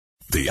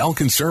The El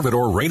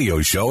Conservador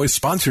radio show is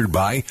sponsored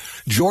by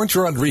George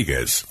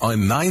Rodriguez on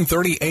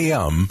 9:30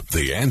 a.m.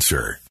 The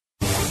Answer.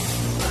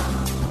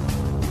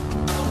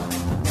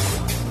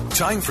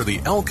 Time for the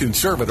El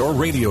Conservador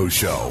radio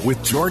show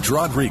with George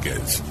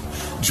Rodriguez.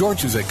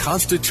 George is a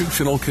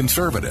constitutional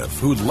conservative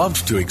who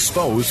loves to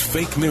expose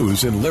fake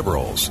news and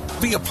liberals.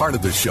 Be a part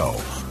of the show.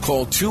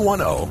 Call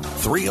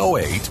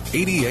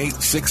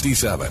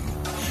 210-308-8867.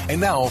 And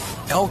now,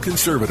 El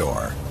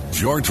Conservador,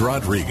 George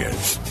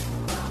Rodriguez.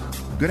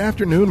 Good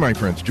afternoon, my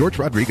friends. George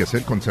Rodriguez,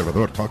 El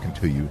Conservador, talking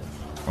to you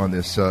on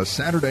this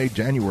Saturday,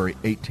 January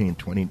 18,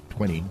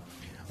 2020,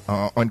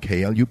 on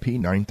KLUP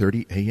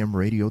 930 AM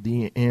Radio,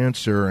 The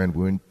Answer. And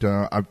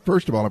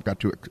first of all, I've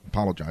got to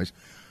apologize.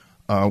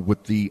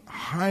 With the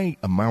high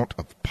amount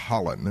of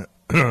pollen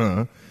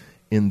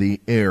in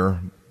the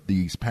air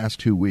these past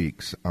 2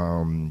 weeks,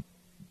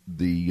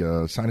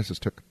 the sinuses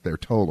took their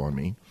toll on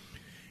me.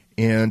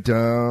 And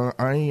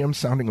I am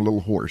sounding a little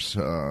hoarse,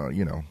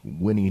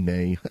 whinny,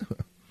 neigh.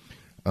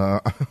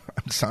 I'm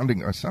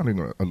sounding a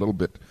little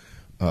bit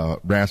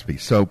raspy,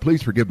 so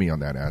please forgive me on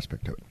that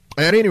aspect of it.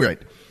 At any rate,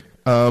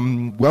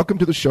 welcome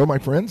to the show, my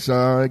friends.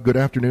 Good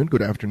afternoon.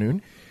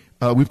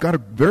 We've got a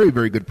very,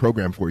 very good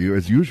program for you,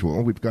 as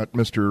usual. We've got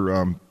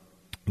Mr.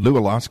 Lou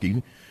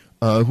Olosky,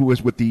 who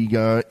is with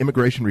the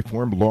Immigration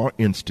Reform Law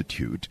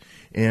Institute.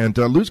 And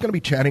Lou's going to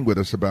be chatting with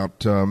us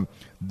about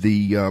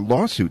the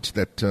lawsuits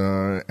that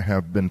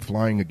have been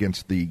flying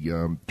against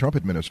the Trump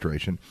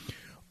administration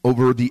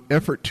over the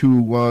effort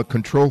to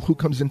control who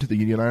comes into the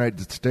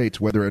United States,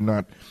 whether or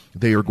not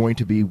they are going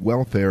to be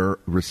welfare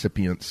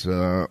recipients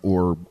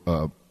or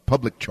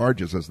public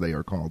charges, as they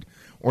are called,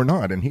 or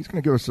not. And he's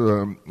going to give us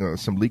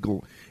some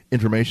legal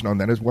information on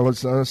that, as well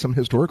as some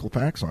historical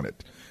facts on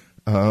it.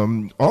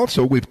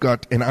 Also, we've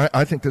got, and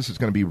I think this is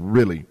going to be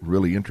really,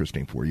 really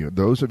interesting for you,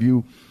 those of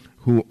you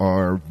who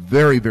are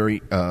very,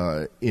 very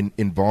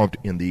involved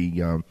in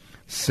the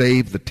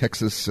Save the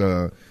Texas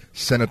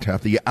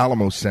Cenotaph, the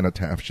Alamo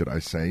Cenotaph, should I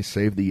say,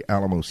 Save the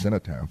Alamo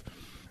Cenotaph,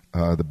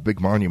 the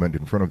big monument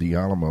in front of the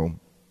Alamo,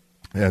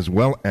 as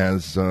well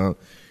as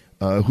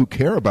who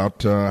care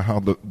about how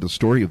the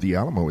story of the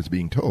Alamo is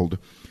being told.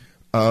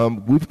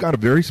 We've got a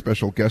very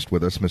special guest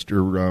with us,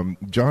 Mr.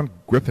 John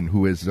Griffin,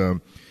 who is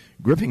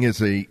Griffin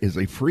is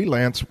a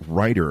freelance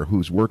writer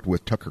who's worked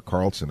with Tucker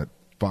Carlson at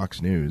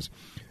Fox News,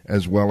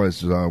 as well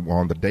as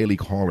on the Daily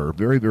Caller.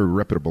 Very, very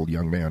reputable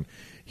young man.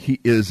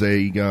 He is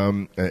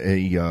an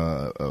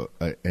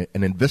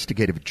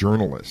investigative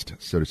journalist,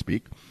 so to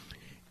speak,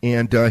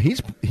 and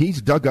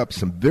he's dug up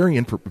some very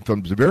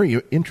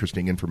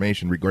interesting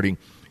information regarding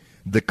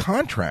the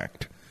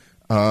contract,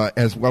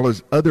 as well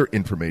as other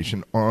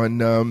information on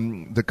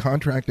the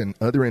contract and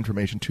other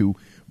information to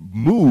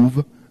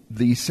move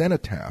the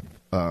cenotaph,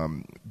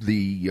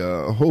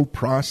 the whole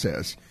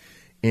process,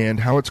 and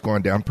how it's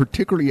gone down,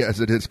 particularly as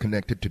it is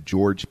connected to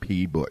George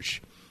P.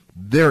 Bush.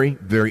 Very,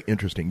 very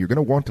interesting. You're going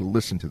to want to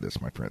listen to this,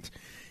 my friends.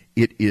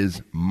 It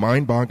is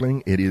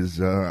mind-boggling. It is,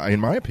 in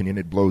my opinion,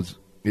 it blows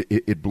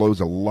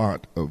a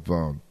lot of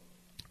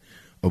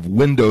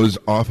windows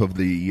off of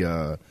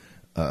the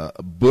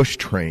Bush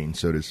train,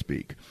 so to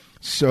speak.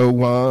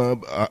 So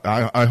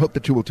I hope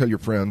that you will tell your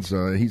friends.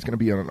 He's going to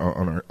be on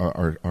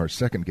our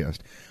second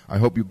guest. I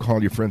hope you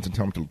call your friends and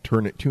tell them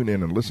to tune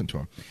in and listen to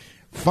him.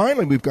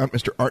 Finally, we've got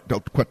Mr. Art Del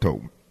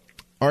Cueto.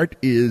 Art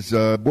is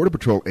a Border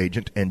Patrol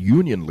agent and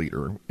union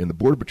leader in the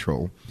Border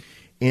Patrol.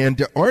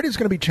 And Art is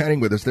going to be chatting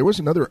with us. There was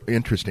another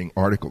interesting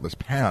article this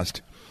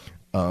past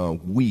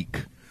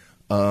week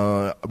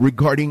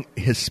regarding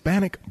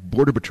Hispanic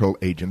Border Patrol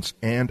agents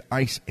and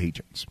ICE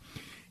agents.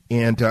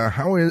 And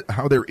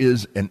how there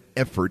is an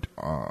effort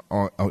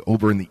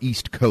over in the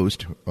East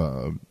Coast,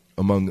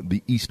 among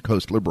the East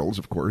Coast liberals,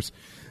 of course,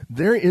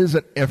 there is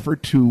an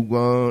effort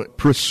to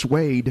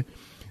persuade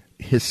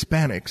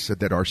Hispanics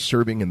that are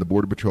serving in the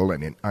Border Patrol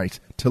and in ICE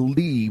to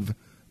leave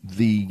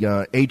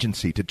the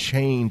agency, to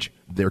change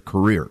their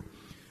career,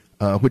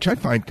 which I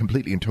find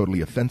completely and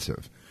totally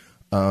offensive.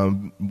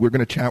 We're going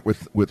to chat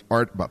with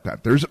Art about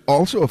that. There's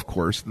also, of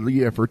course,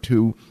 the effort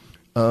to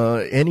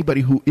anybody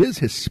who is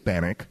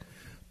Hispanic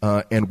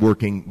and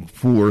working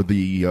for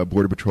the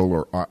Border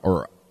Patrol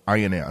or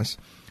INS,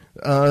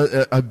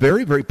 a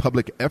very, very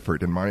public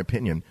effort, in my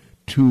opinion,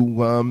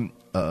 to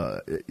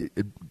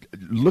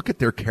look at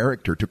their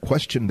character, to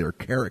question their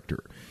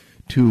character,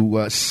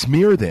 to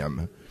smear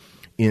them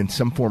in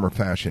some form or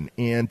fashion.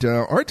 And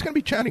Art's going to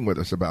be chatting with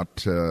us about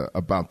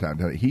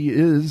that. He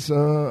is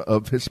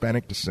of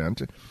Hispanic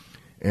descent,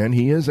 and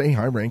he is a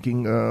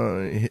high-ranking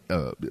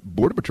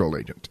Border Patrol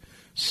agent.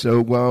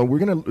 So we're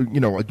going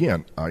to,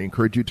 again, I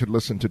encourage you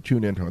to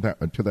tune in to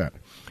that.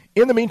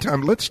 In the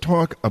meantime, let's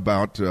talk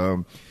about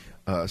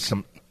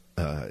some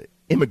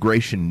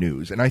immigration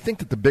news. And I think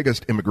that the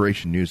biggest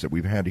immigration news that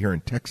we've had here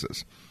in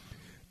Texas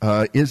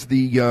is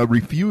the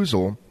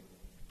refusal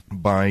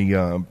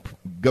by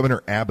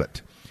Governor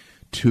Abbott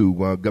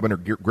Governor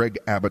Greg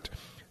Abbott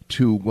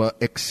to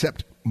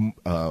accept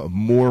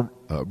more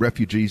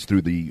refugees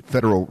through the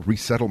federal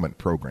resettlement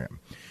program.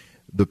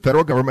 The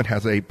federal government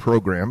has a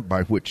program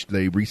by which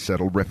they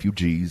resettle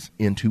refugees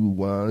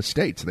into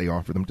states. They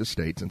offer them to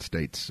states, and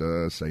states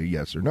say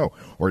yes or no.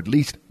 Or at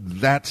least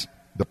that's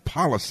the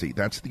policy,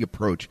 that's the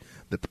approach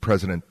that the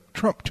President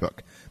Trump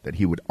took, that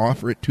he would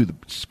offer it to the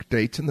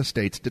states, and the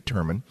states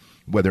determine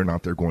whether or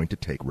not they're going to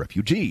take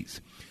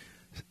refugees.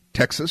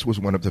 Texas was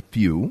one of the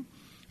few,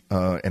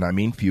 and I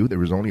mean few. There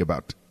was only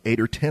about 8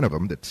 or 10 of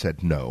them that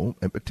said no,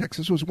 but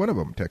Texas was one of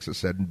them. Texas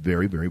said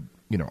very, very,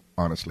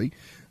 honestly,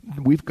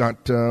 we've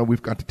got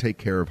to take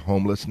care of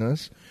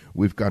homelessness.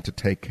 We've got to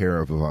take care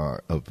of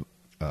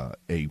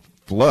a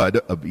flood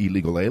of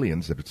illegal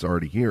aliens that it's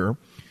already here.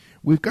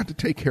 We've got to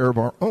take care of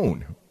our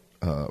own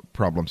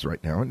problems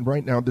right now. And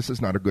right now, this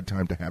is not a good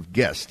time to have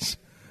guests,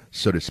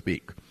 so to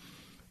speak.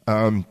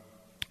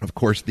 Of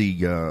course,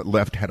 the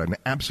left had an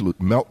absolute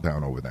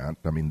meltdown over that.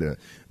 I mean,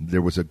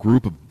 there was a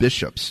group of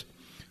bishops,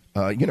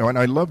 and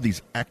I love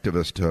these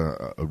activist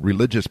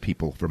religious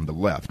people from the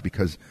left,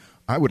 because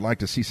I would like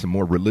to see some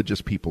more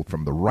religious people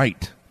from the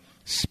right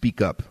speak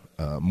up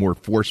more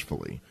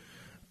forcefully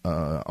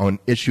on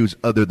issues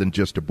other than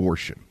just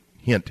abortion.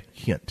 Hint,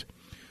 hint.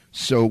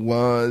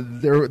 So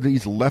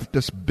these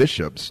leftist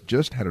bishops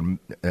just had a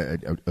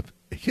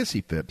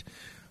hissy fit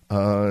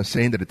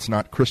saying that it's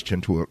not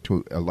Christian to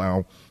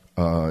allow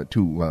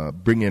to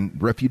bring in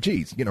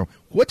refugees.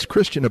 What's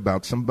Christian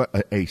about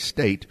a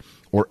state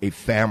or a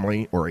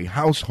family or a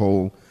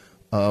household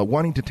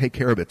wanting to take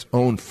care of its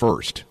own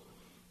first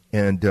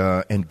and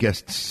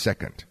guests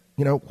second?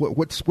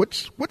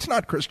 What's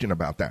not Christian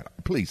about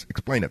that? Please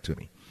explain it to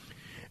me.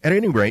 At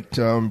any rate,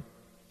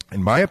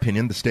 in my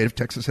opinion, the state of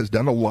Texas has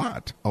done a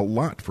lot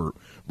for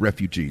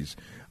refugees,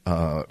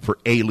 for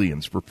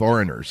aliens, for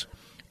foreigners,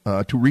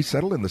 to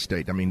resettle in the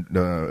state. I mean,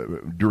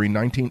 from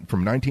 1910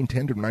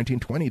 to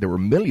 1920, there were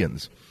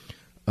millions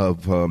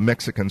of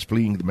Mexicans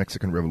fleeing the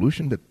Mexican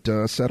Revolution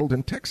that settled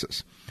in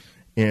Texas.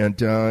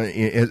 And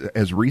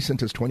as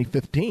recent as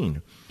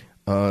 2015,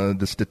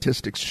 the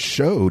statistics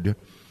showed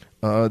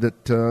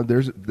that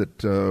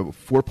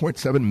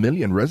 4.7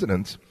 million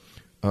residents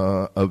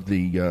of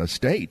the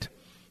state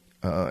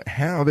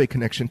have a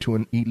connection to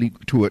an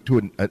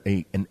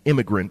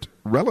immigrant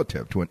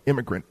relative, to an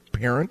immigrant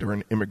parent or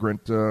an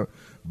immigrant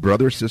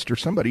brother, sister,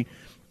 somebody.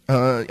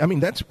 I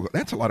mean, that's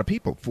a lot of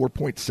people.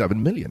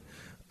 4.7 million.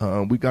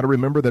 We've got to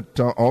remember that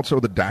also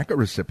the DACA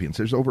recipients.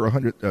 There's over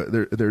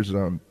 100. There's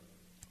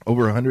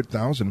over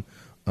 100,000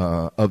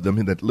 of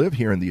them that live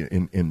here in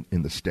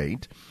the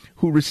state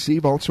who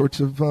receive all sorts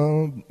of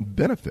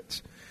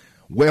benefits.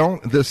 Well,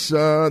 this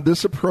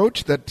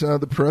approach that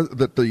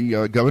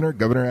the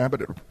Governor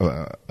Abbott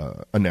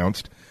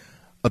announced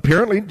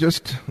apparently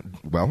it's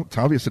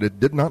obvious that it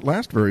did not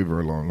last very,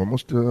 very long.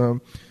 Almost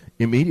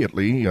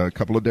immediately, a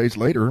couple of days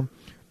later,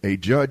 a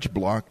judge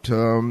blocked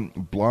the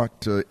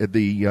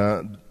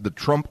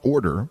Trump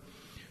order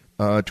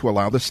to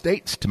allow the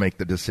states to make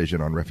the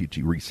decision on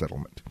refugee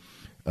resettlement.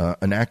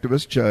 An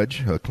activist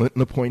judge, a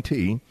Clinton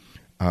appointee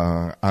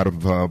out of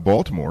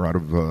Baltimore, out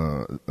of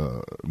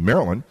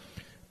Maryland.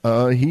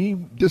 He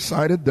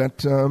decided that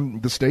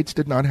the states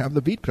did not have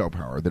the veto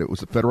power, that it was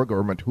the federal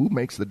government who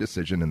makes the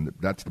decision, and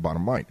that's the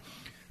bottom line.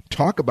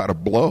 Talk about a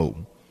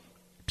blow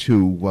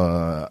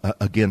to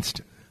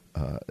against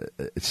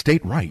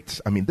state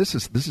rights. I mean, this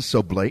is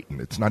so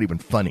blatant. It's not even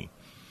funny.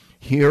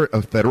 Here,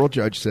 a federal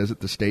judge says that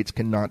the states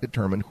cannot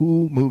determine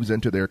who moves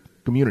into their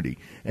community,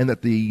 and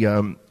that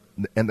the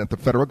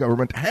federal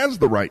government has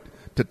the right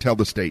to tell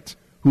the states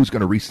who's going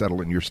to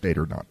resettle in your state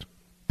or not.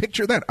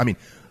 Picture that. I mean,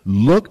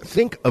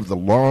 think of the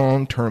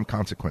long-term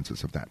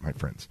consequences of that, my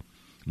friends.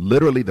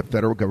 Literally, the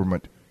federal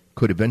government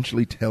could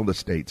eventually tell the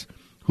states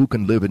who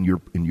can live in your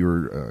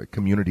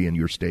community, in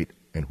your state,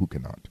 and who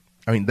cannot.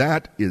 I mean,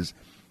 that is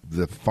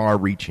the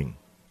far-reaching,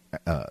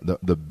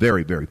 the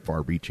very, very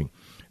far-reaching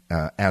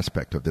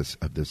aspect of this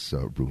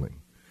ruling.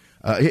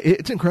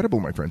 It's incredible,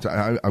 my friends.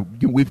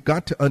 We've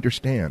got to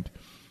understand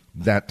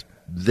that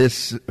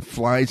this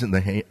flies in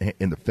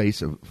the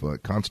face of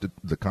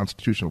the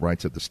constitutional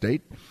rights of the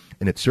state,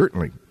 and it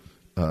certainly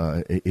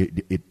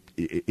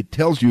it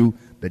tells you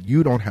that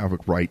you don't have a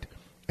right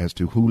as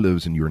to who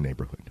lives in your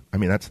neighborhood. I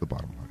mean, that's the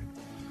bottom line.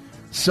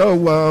 So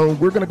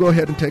we're going to go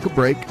ahead and take a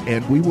break,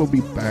 and we will be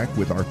back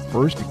with our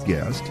first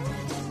guest.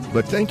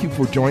 But thank you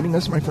for joining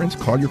us, my friends.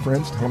 Call your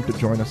friends, tell them to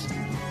join us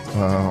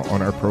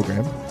on our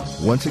program.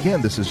 Once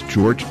again, this is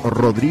George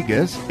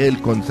Rodriguez, El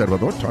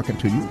Conservador, talking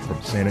to you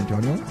from San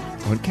Antonio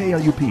on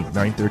KLUP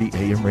 930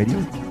 AM Radio,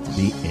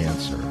 The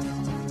Answer.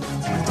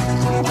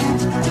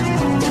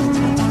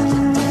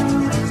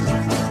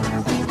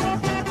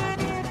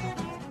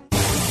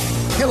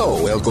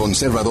 Hello, El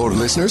Conservador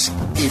listeners.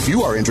 If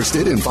you are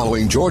interested in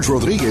following George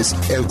Rodriguez,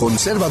 El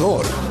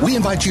Conservador, we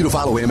invite you to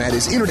follow him at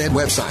his internet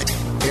website,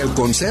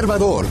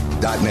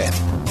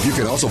 elconservador.net. You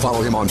can also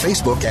follow him on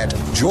Facebook at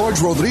George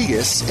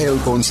Rodriguez El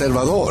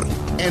Conservador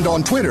and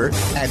on Twitter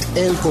at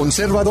El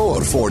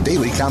Conservador for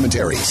daily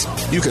commentaries.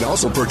 You can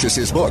also purchase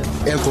his book,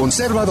 El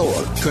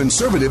Conservador,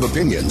 Conservative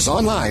Opinions,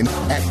 online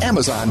at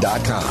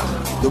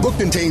Amazon.com. The book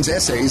contains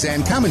essays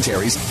and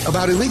commentaries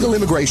about illegal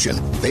immigration,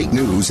 fake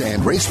news,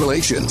 and race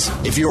relations.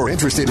 If you're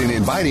interested in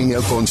inviting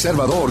El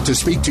Conservador to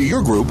speak to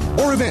your group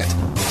or event,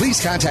 please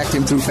contact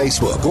him through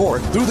Facebook or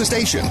through the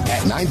station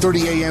at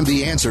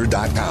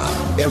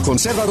 930amtheanswer.com. El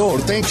Conservador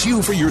thanks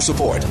you for your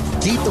support.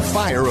 Keep the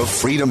fire of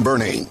freedom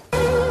burning.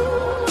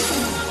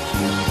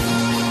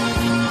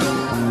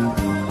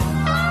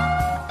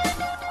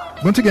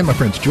 Once again, my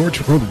friends, George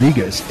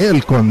Rodriguez,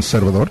 El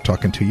Conservador,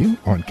 talking to you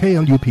on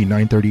KLUP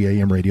 930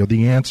 AM radio,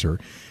 The Answer,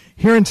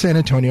 here in San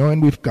Antonio.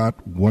 And we've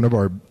got one of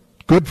our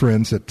good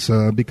friends that's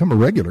become a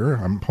regular.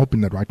 I'm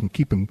hoping that I can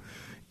keep him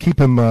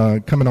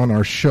coming on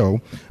our show.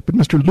 But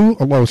Mr. Lou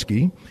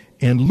Olowski,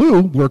 and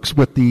Lou works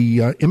with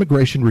the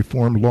Immigration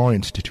Reform Law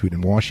Institute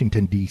in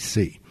Washington,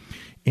 D.C.,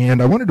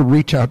 and I wanted to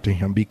reach out to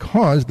him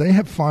because they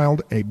have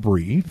filed a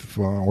brief,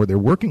 or they're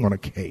working on a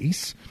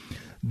case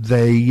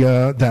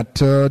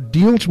that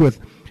deals with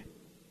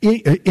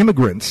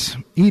immigrants,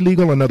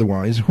 illegal and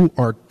otherwise, who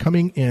are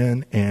coming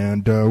in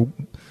and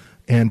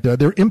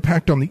their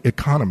impact on the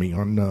economy,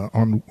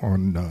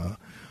 on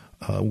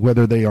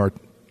whether they are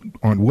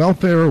on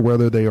welfare or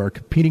whether they are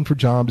competing for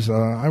jobs.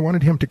 I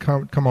wanted him to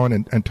come on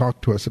and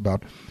talk to us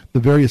about the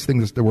various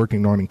things that they're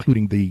working on,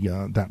 including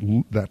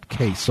that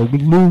case. So,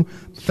 Lou,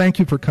 thank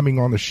you for coming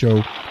on the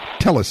show.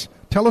 Tell us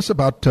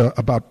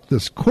about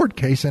this court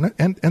case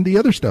and the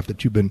other stuff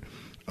that you've been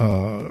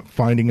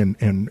finding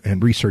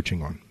and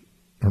researching on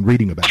and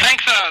reading about. Well,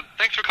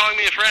 thanks for calling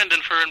me a friend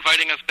and for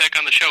inviting us back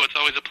on the show. It's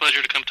always a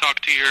pleasure to come talk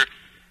to your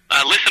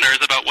listeners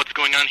about what's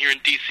going on here in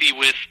D.C.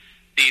 with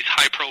these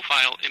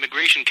high-profile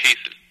immigration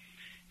cases.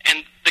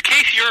 And the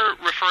case you're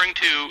referring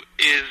to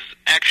is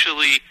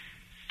actually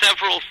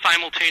several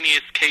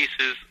simultaneous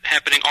cases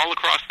happening all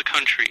across the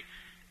country.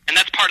 And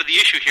that's part of the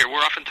issue here.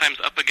 We're oftentimes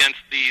up against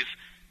these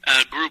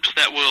groups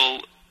that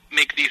will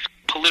make these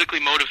politically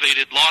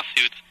motivated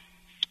lawsuits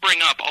spring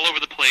up all over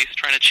the place,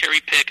 trying to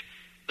cherry-pick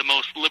the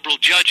most liberal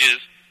judges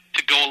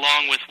to go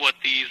along with what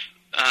these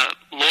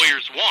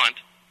lawyers want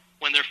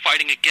when they're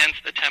fighting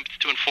against attempts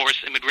to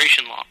enforce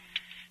immigration law.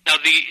 Now,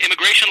 the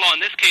immigration law in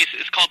this case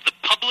is called the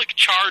Public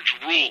Charge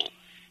Rule,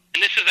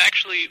 and this is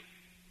actually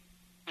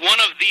one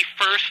of the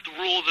first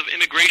rules of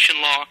immigration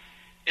law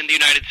in the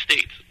United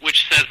States,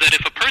 which says that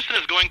if a person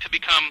is going to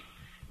become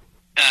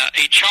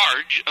a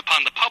charge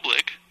upon the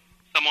public,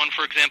 someone,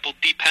 for example,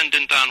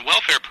 dependent on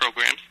welfare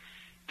programs,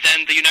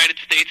 then the United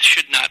States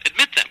should not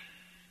admit them.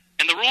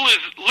 And the rule is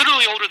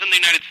literally older than the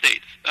United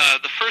States.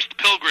 The first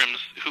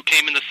pilgrims who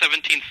came in the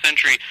 17th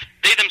century,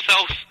 they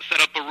themselves set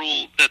up a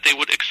rule that they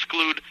would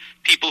exclude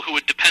people who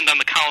would depend on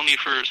the colony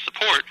for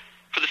support,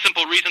 for the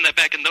simple reason that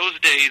back in those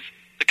days,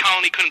 the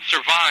colony couldn't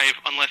survive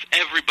unless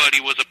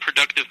everybody was a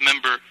productive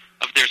member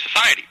of their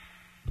society.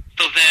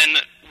 So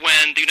then,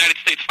 when the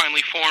United States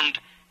finally formed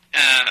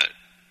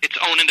its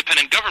own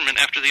independent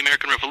government after the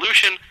American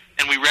Revolution,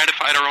 and we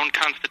ratified our own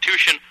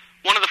Constitution,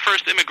 one of the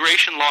first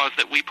immigration laws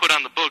that we put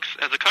on the books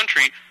as a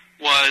country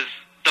was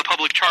the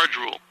Public Charge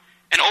Rule.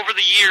 And over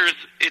the years,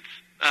 it's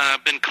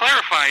been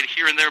clarified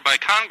here and there by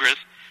Congress,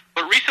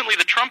 but recently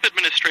the Trump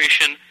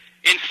administration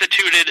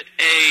instituted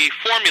a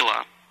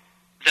formula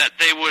that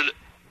they would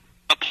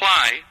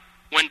apply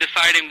when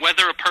deciding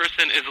whether a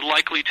person is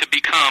likely to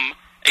become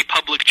a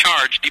public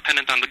charge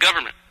dependent on the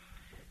government.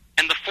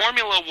 And the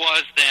formula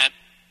was that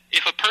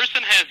if a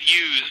person has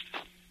used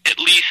at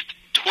least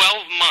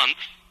 12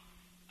 months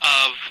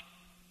of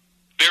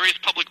various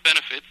public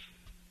benefits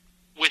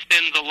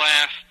within the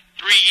last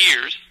 3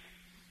 years,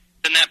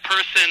 then that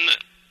person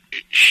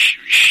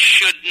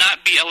should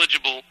not be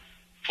eligible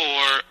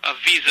for a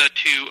visa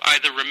to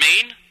either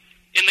remain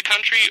in the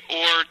country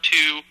or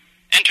to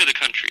enter the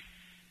country.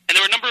 And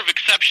there were a number of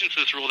exceptions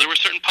to this rule. There were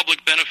certain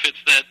public benefits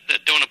that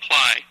don't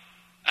apply.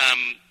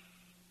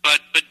 But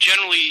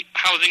generally,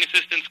 housing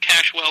assistance,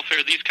 cash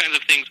welfare, these kinds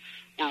of things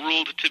were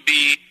ruled to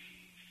be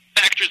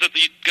factors that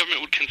the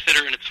government would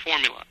consider in its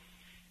formula.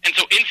 And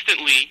so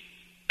instantly,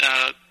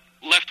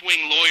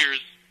 left-wing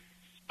lawyers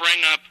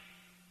sprang up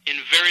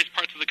in various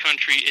parts of the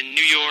country, in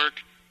New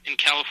York, in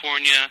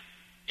California,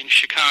 in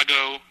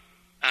Chicago,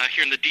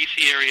 here in the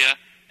D.C. area,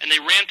 and they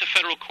ran to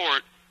federal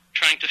court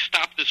trying to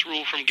stop this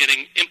rule from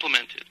getting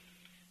implemented.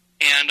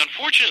 And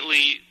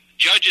unfortunately,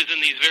 judges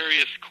in these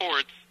various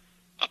courts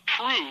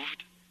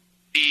approved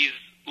these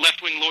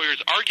left-wing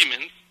lawyers'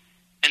 arguments,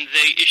 and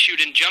they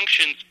issued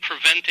injunctions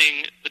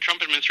preventing the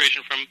Trump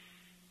administration from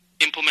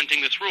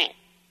implementing this rule.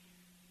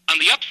 On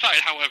the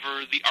upside,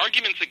 however, the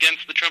arguments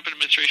against the Trump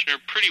administration are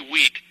pretty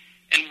weak,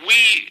 and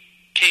we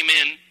came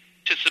in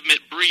to submit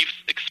briefs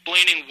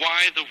explaining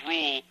why the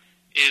rule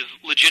is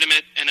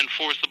legitimate and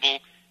enforceable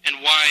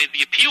and why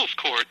the appeals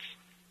courts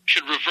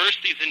should reverse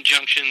these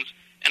injunctions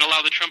and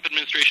allow the Trump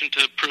administration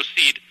to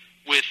proceed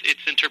with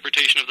its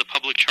interpretation of the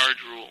public charge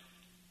rule.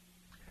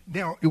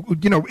 Now,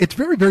 it's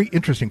very, very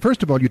interesting.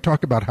 First of all, you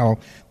talk about how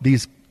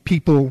these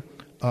people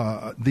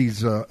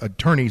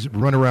attorneys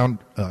run around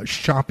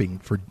shopping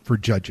for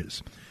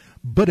judges.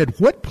 But at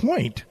what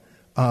point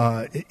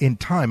in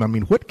time, I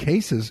mean, what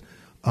cases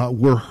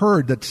were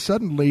heard that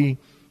suddenly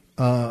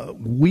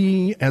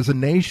we as a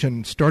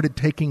nation started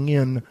taking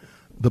in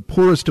the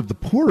poorest of the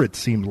poor, it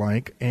seemed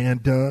like,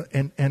 and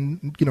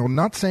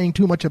not saying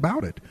too much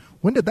about it?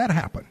 When did that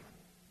happen?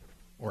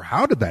 Or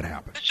how did that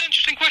happen? That's an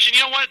interesting question.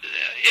 You know what?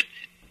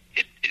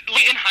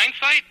 In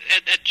hindsight,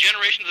 at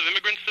generations of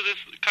immigrants to this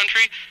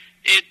country,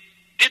 it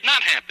did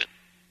not happen.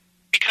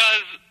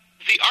 Because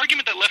the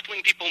argument that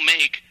left-wing people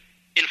make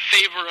in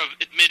favor of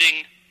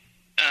admitting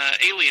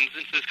aliens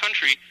into this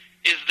country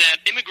is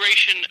that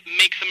immigration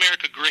makes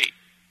America great.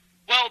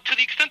 Well, to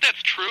the extent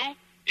that's true,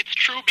 it's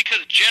true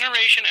because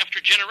generation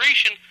after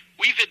generation,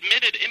 we've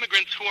admitted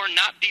immigrants who are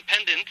not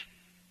dependent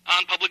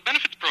on public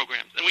benefits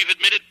programs. And we've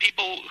admitted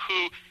people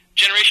who,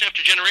 generation after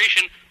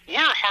generation,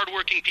 were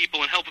hardworking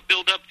people and helped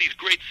build up these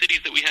great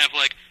cities that we have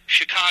like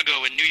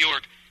Chicago and New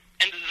York.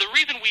 And the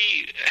reason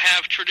we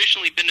have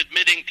traditionally been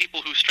admitting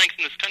people who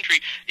strengthen this country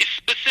is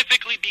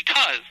specifically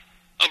because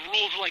of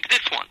rules like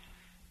this one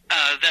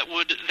that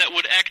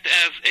would act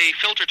as a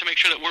filter to make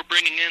sure that we're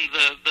bringing in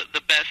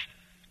the best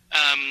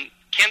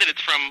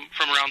candidates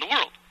from around the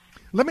world.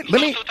 So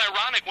it's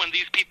ironic when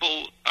these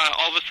people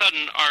all of a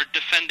sudden are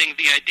defending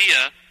the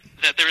idea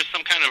that there is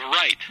some kind of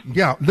right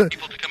for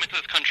people to come into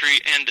this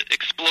country and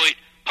exploit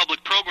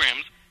public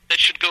programs that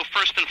should go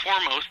first and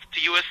foremost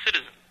to U.S.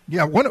 citizens.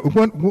 Yeah,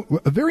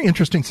 a very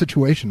interesting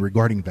situation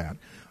regarding that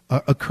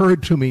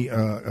occurred to me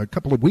a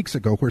couple of weeks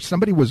ago, where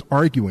somebody was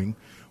arguing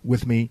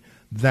with me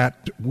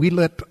that we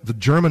let the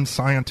German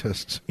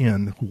scientists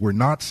in who were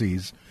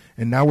Nazis,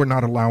 and now we're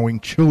not allowing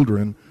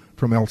children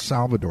from El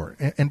Salvador.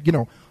 And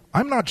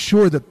I'm not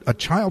sure that a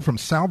child from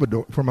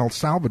El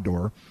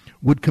Salvador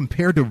would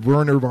compare to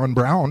Werner von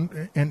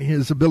Braun and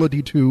his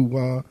ability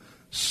to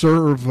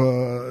serve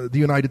the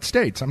United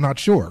States. I'm not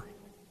sure.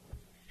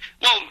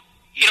 Well,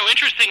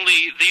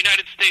 interestingly, the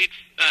United States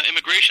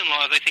immigration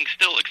laws, I think,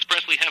 still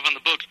expressly have on the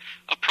books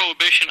a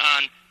prohibition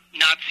on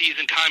Nazis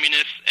and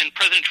communists. And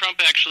President Trump,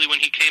 actually, when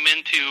he came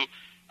into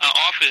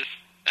office,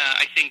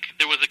 I think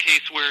there was a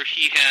case where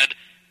he had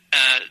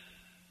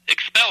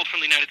expelled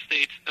from the United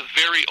States a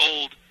very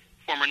old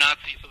former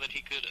Nazi so that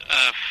he could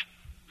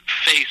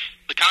face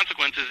the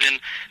consequences in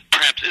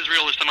perhaps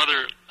Israel or some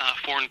other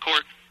foreign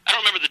court. I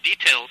don't remember the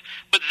details,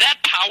 but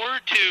that power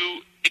to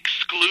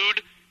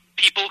exclude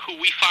people who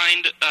we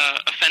find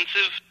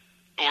offensive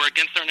or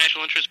against our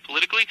national interest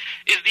politically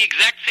is the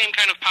exact same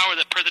kind of power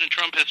that President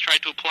Trump has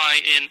tried to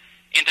apply in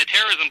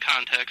anti-terrorism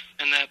contexts,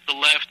 and that the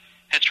left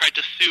has tried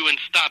to sue and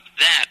stop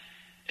that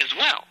as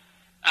well.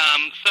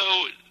 So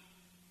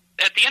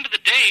at the end of the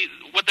day,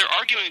 what they're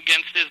arguing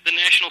against is the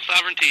national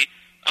sovereignty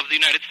of the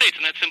United States,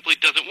 and that simply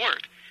doesn't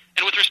work.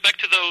 And with respect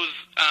to those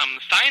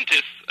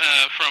scientists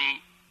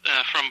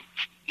from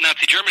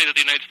Nazi Germany that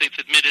the United States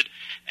admitted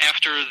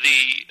after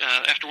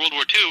World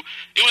War II,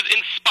 it was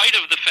in spite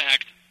of the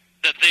fact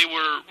that they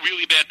were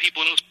really bad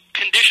people, and it was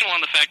conditional on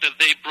the fact that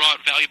they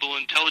brought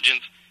valuable intelligence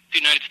to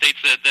the United States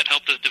that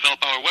helped us develop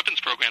our weapons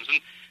programs.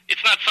 And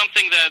it's not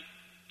something that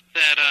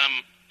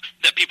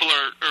people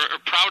are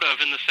proud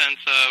of, in the sense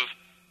of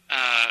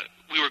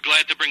we were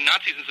glad to bring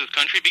Nazis into this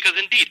country, because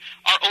indeed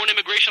our own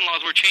immigration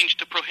laws were changed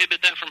to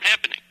prohibit that from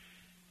happening.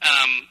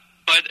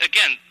 But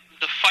again,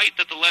 the fight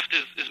that the left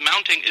is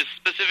mounting is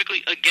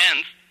specifically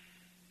against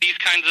these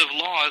kinds of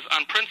laws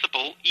on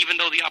principle, even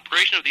though the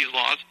operation of these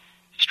laws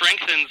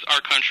strengthens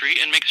our country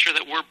and makes sure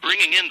that we're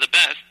bringing in the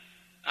best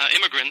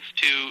immigrants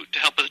to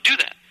help us do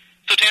that.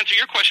 So to answer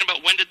your question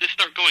about when did this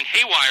start going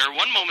haywire,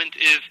 one moment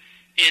is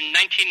in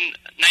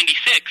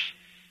 1996,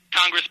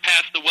 Congress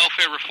passed the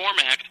Welfare Reform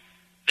Act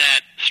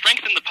that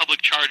strengthened the public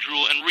charge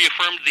rule and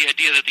reaffirmed the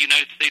idea that the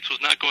United States was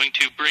not going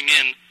to bring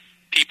in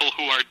people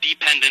who are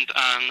dependent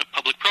on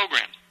public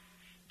programs.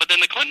 But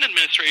then the Clinton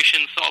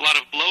administration saw a lot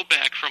of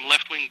blowback from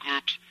left-wing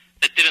groups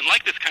that didn't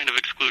like this kind of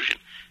exclusion.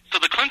 So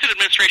the Clinton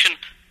administration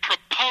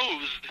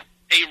proposed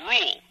a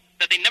rule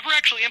that they never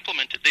actually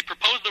implemented. They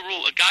proposed the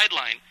rule, a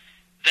guideline,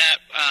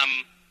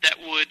 that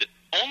would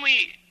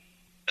only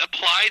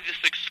apply this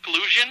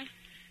exclusion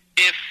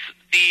if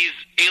these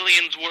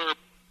aliens were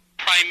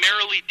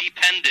primarily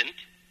dependent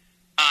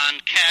on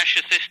cash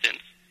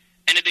assistance,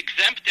 and it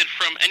exempted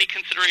from any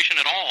consideration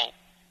at all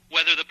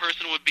whether the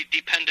person would be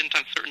dependent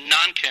on certain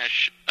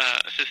non-cash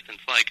assistance,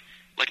 like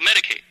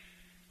Medicaid.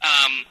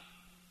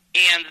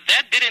 And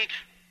that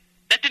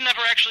didn't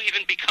ever actually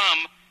even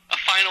become a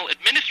final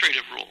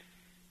administrative rule,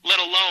 let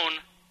alone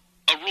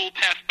a rule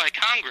passed by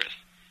Congress.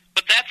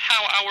 But that's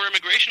how our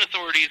immigration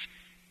authorities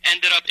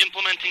ended up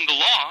implementing the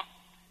law.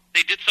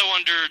 They did so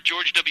under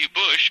George W.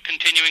 Bush,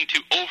 continuing to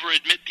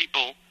over-admit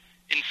people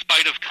in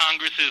spite of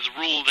Congress's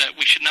rule that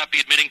we should not be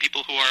admitting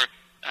people who are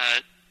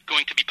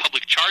going to be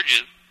public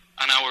charges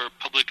on our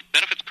public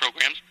benefits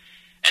programs.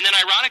 And then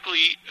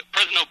ironically,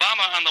 President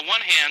Obama, on the one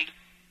hand,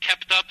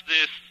 kept up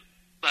this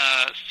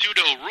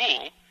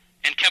pseudo-rule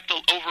and kept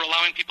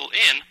over-allowing people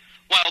in,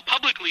 while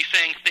publicly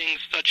saying things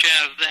such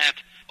as that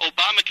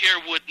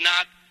Obamacare would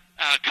not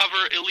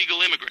cover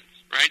illegal immigrants,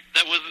 right?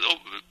 That was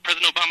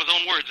President Obama's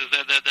own words, is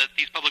that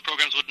these public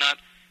programs would not,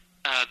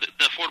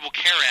 the Affordable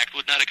Care Act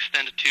would not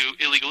extend to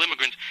illegal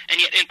immigrants.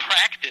 And yet in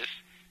practice,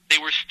 they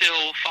were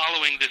still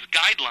following this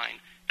guideline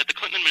that the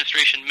Clinton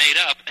administration made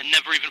up and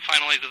never even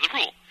finalized as a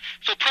rule.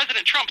 So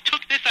President Trump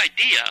took this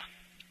idea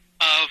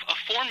of a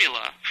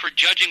formula for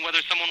judging whether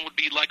someone would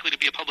be likely to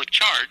be a public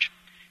charge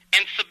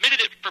and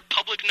submitted it for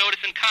public notice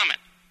and comment.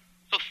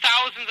 So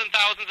thousands and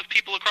thousands of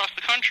people across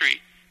the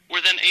country were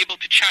then able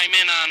to chime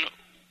in on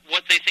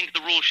what they think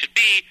the rule should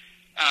be,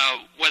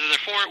 whether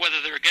they're for it,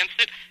 whether they're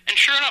against it. And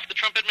sure enough, the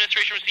Trump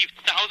administration received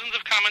thousands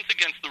of comments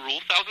against the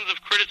rule, thousands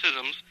of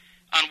criticisms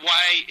on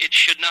why it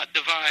should not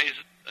devise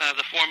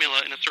the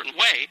formula in a certain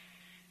way.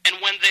 And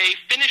when they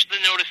finished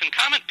the notice and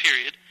comment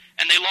period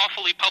and they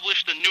lawfully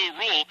published the new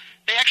rule,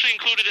 they actually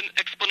included an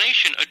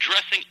explanation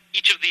addressing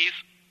each of these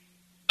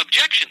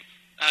objections,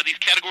 these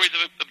categories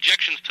of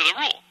objections to the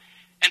rule.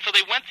 And so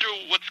they went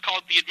through what's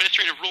called the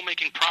administrative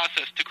rulemaking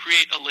process to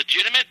create a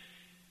legitimate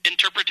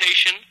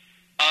interpretation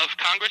of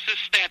Congress's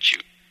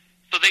statute.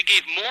 So they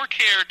gave more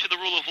care to the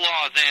rule of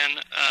law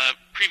than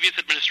previous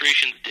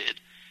administrations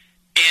did.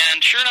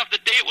 And sure enough, the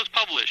day it was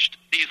published,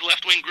 these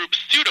left-wing groups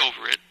sued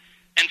over it.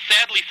 And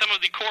sadly, some of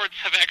the courts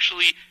have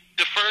actually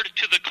deferred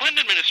to the Clinton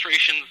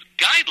administration's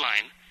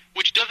guideline,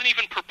 which doesn't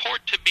even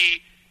purport to be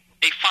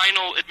a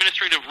final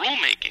administrative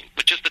rulemaking,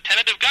 but just a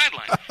tentative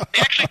guideline. They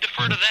actually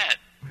defer to that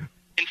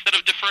instead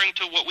of deferring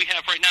to what we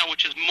have right now,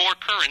 which is more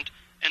current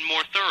and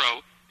more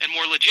thorough and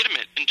more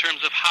legitimate in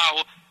terms of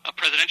how a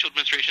presidential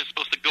administration is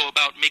supposed to go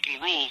about making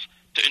rules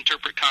to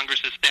interpret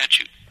Congress's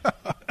statutes.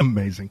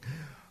 Amazing.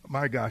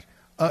 My gosh.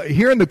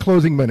 Here in the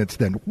closing minutes,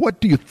 then, what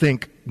do you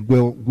think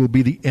will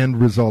be the end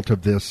result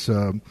of this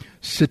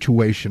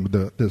situation,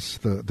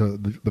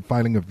 the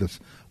filing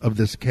of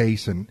this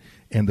case, and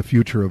the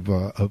future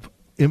of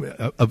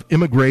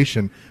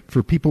immigration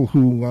for people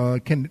who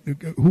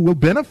will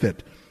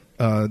benefit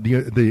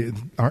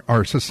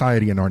our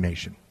society and our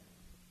nation?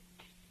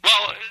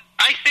 Well,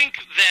 I think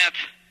that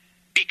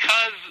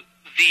because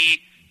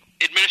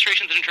the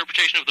administration's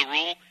interpretation of the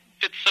rule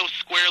fits so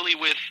squarely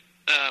with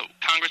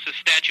Congress's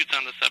statutes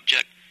on the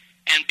subject,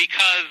 and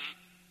because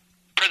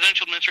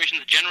presidential administrations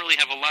generally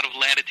have a lot of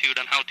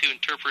latitude on how to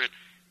interpret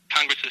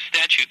Congress's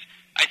statutes,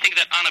 I think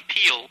that on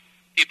appeal,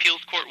 the appeals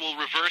court will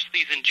reverse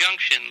these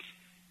injunctions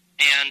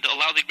and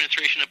allow the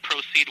administration to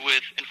proceed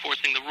with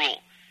enforcing the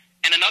rule.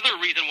 And another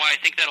reason why I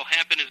think that'll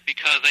happen is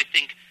because I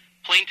think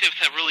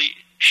plaintiffs have really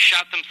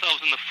shot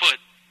themselves in the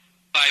foot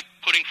by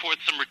putting forth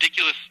some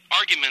ridiculous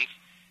arguments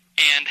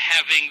and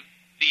having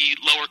the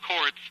lower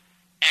courts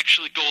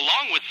actually go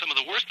along with some of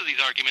the worst of these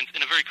arguments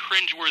in a very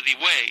cringeworthy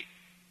way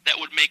that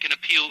would make it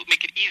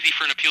easy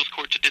for an appeals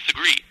court to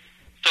disagree.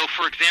 So,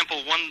 for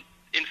example, one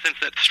instance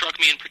that struck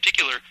me in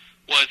particular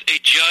was a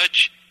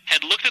judge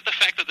had looked at the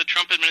fact that the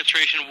Trump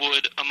administration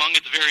would, among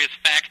its various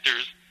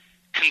factors,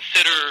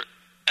 consider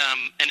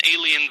an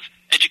alien's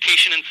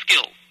education and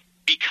skills,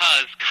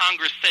 because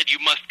Congress said you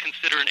must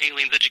consider an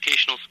alien's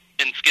educational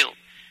and skills.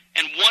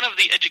 And one of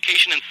the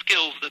education and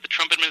skills that the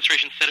Trump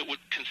administration said it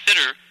would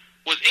consider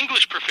was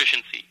English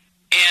proficiency.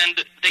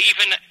 And they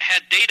even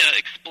had data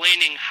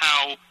explaining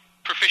how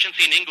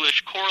proficiency in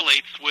English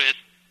correlates with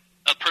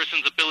a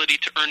person's ability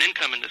to earn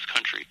income in this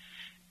country.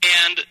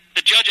 And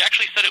the judge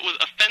actually said it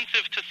was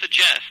offensive to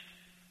suggest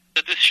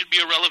that this should be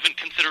a relevant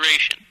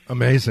consideration.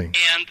 Amazing.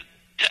 And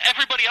to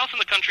everybody else in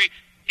the country,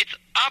 it's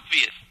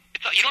obvious.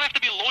 You don't have to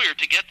be a lawyer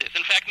to get this.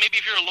 In fact,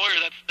 maybe if you're a lawyer,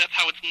 that's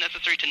how it's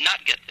necessary to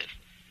not get this.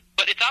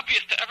 But it's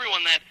obvious to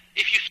everyone that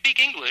if you speak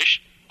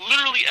English,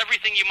 literally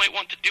everything you might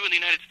want to do in the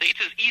United States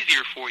is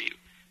easier for you.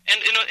 And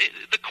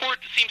the court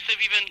seems to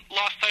have even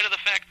lost sight of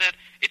the fact that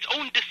its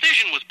own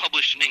decision was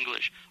published in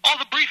English. All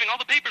the briefing, all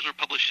the papers were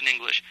published in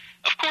English.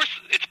 Of course,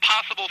 it's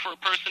possible for a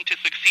person to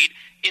succeed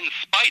in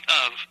spite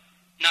of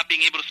not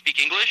being able to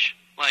speak English.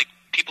 Like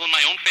people in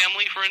my own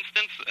family, for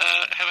instance,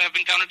 have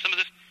encountered some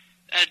of this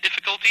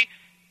difficulty.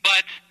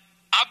 But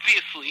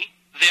obviously,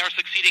 they are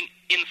succeeding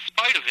in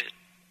spite of it.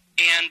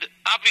 And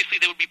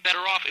obviously, they would be better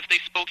off if they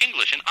spoke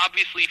English. And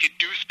obviously, if you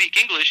do speak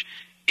English,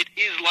 it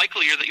is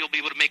likelier that you'll be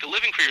able to make a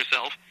living for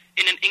yourself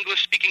in an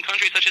English-speaking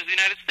country such as the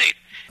United States.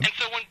 And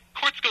so when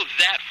courts go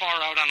that far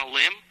out on a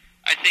limb,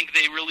 I think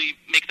they really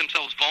make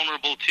themselves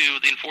vulnerable to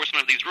the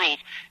enforcement of these rules.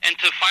 And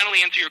to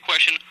finally answer your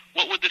question,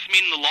 what would this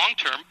mean in the long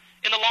term?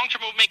 In the long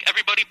term, it would make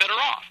everybody better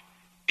off,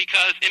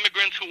 because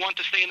immigrants who want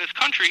to stay in this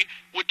country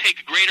would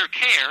take greater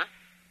care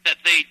that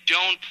they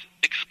don't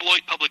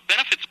exploit public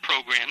benefits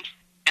programs,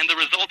 and the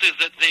result is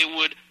that they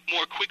would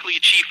more quickly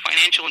achieve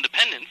financial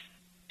independence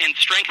and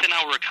strengthen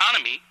our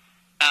economy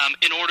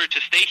in order to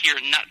stay here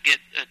and not get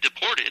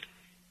deported.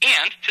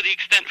 And to the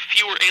extent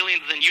fewer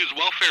aliens then use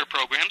welfare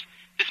programs,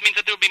 this means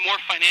that there will be more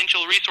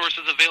financial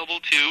resources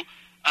available to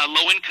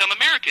low-income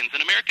Americans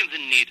and Americans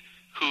in need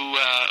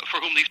for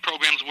whom these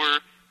programs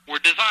were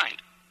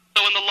designed.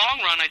 So in the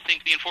long run, I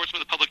think the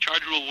enforcement of the public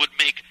charge rule would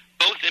make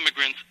both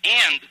immigrants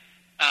and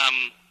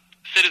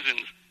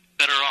citizens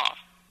better off.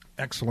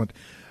 Excellent.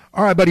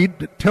 All right, buddy.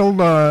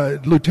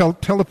 Lou, tell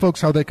the folks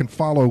how they can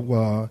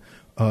follow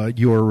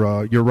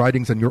your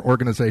writings and your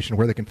organization,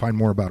 where they can find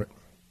more about it.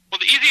 Well,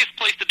 the easiest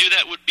place to do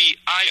that would be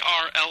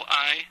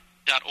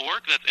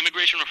IRLI.org. That's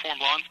Immigration Reform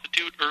Law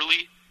Institute,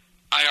 early,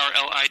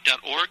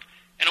 IRLI.org.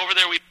 And over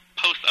there we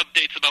post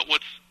updates about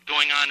what's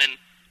going on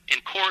in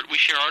court. We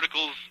share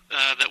articles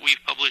that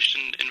we've published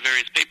in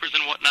various papers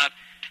and whatnot.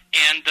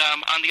 And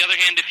on the other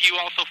hand, if you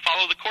also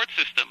follow the court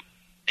system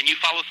and you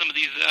follow some of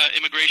these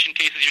immigration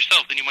cases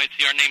yourself, then you might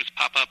see our names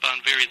pop up on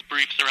various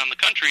briefs around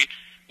the country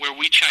where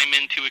we chime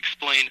in to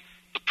explain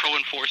the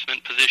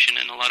pro-enforcement position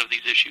in a lot of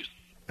these issues.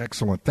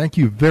 Excellent. Thank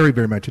you very,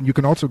 very much. And you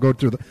can also go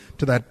to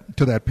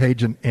that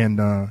page and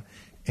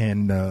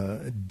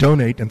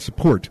donate and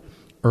support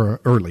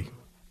early.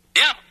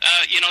 Yeah.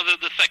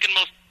 The second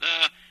most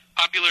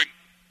popular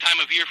time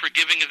of year for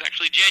giving is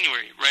actually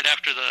January, right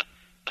after the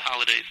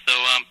holidays. So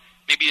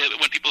maybe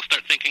when people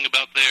start thinking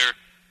about their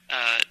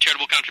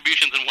charitable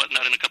contributions and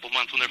whatnot in a couple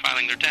months when they're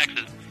filing their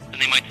taxes, then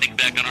they might think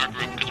back on our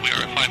group because we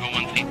are a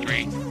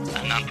 501c3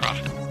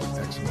 nonprofit.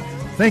 Excellent.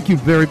 Thank you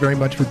very, very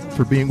much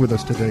for being with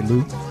us today,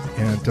 Lou,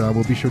 and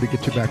we'll be sure to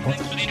get you back on.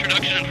 Thanks for the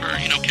introduction and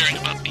for caring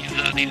about these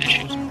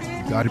issues.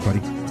 Got it, buddy.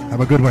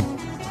 Have a good one.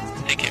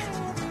 Take care.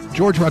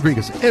 George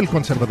Rodriguez, El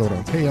Conservador,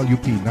 on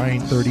KLUP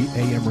 930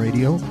 AM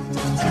radio.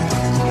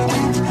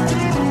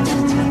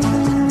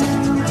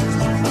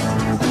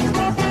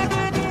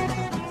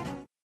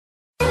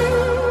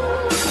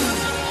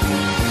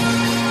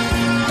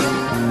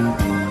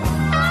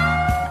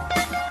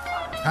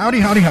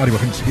 Howdy.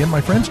 Once again,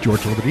 my friends,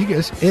 George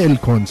Rodriguez, El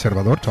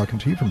Conservador, talking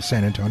to you from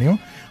San Antonio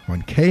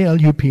on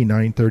KLUP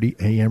 930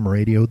 AM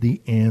radio,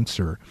 The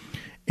Answer.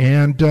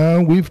 And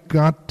we've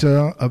got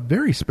a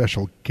very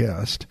special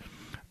guest,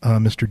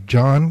 Mr.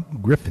 John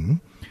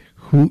Griffin,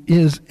 who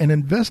is an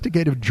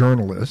investigative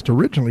journalist,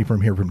 originally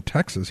from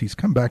Texas. He's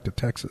come back to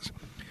Texas.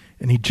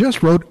 And he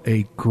just wrote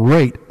a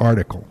great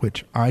article,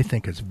 which I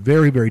think is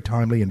very, very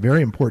timely and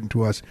very important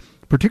to us,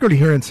 particularly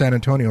here in San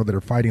Antonio that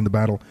are fighting the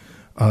battle,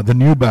 the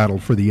new battle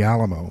for the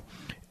Alamo.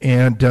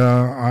 And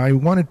I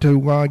wanted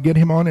to get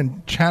him on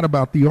and chat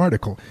about the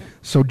article.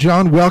 So,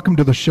 John, welcome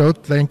to the show.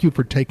 Thank you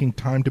for taking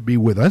time to be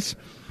with us.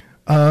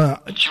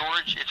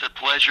 George, it's a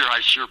pleasure.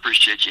 I sure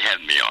appreciate you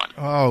having me on.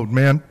 Oh,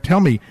 man. Tell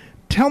me,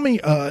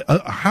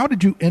 how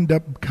did you end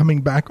up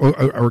coming back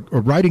or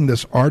writing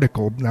this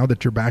article now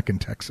that you're back in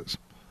Texas?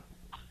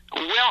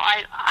 Well,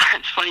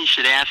 it's funny you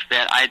should ask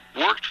that. I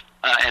worked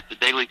at the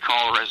Daily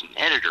Caller as an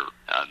editor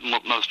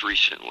most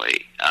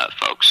recently,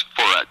 folks,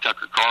 for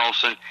Tucker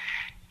Carlson.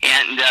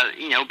 And,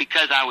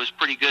 because I was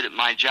pretty good at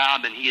my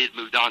job and he had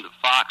moved on to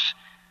Fox,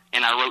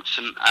 and I wrote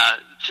some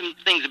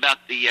things about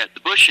the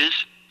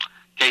Bushes,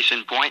 case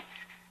in point,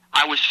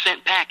 I was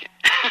sent packing.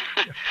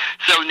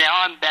 So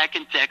now I'm back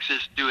in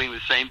Texas doing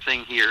the same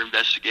thing here,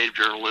 investigative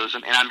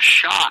journalism, and I'm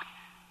shocked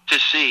to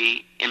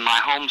see in my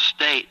home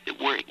state that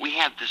we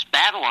have this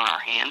battle on our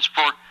hands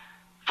for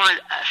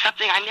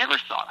something I never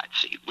thought I'd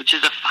see, which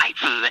is a fight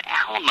for the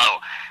Alamo,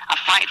 a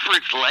fight for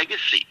its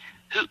legacy.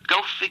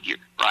 Go figure,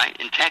 right?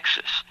 In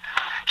Texas.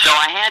 So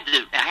I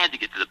had to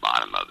get to the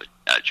bottom of it,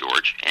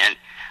 George, and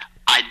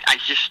I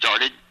just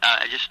started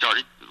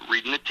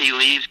reading the tea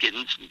leaves,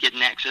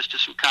 getting access to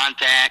some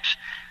contacts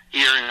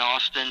here in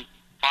Austin,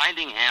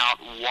 finding out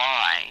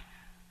why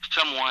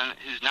someone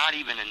who's not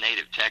even a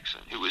native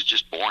Texan, who was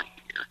just born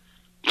here,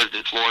 lived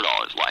in Florida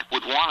all his life,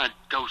 would want to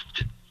go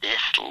to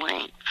this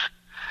length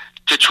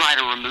to try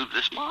to remove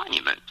this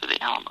monument to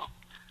the Alamo.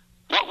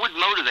 What would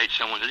motivate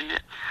someone to do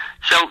that?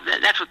 So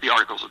that's what the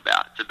article's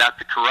about. It's about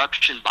the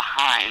corruption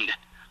behind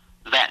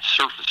that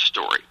surface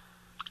story.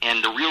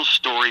 And the real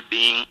story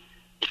being,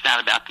 it's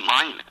not about the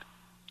monument.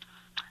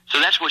 So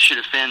that's what should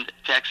offend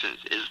Texans,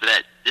 is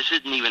that this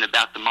isn't even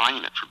about the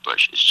monument for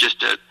Bush. It's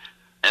just a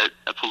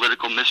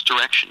political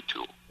misdirection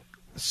tool.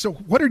 So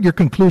what are your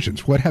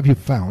conclusions? What have you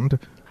found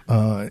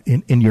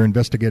in your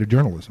investigative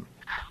journalism?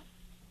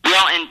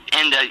 Well,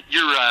 and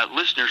your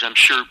listeners, I'm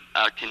sure,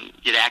 can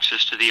get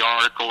access to the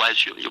article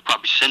as you'll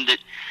probably send it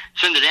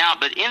out.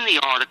 But in the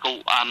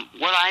article,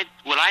 what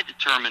I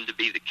determined to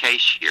be the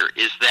case here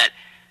is that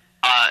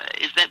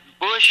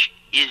Bush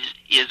is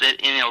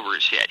in over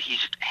his head.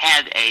 He's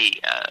had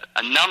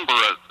a number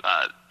of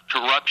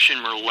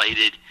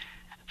corruption-related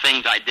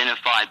things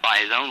identified by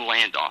his own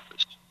land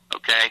office.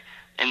 Okay,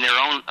 in their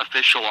own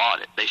official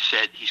audit, they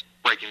said he's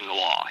breaking the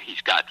law.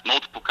 He's got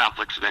multiple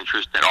conflicts of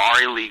interest that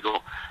are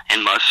illegal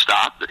and must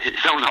stop at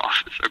his own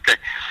office, okay?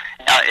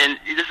 And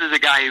this is a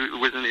guy who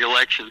was in the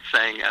election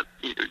saying that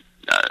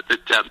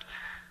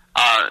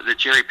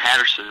Jerry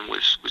Patterson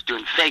was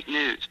doing fake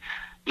news.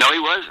 No, he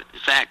wasn't. In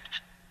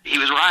fact, he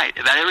was right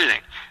about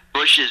everything.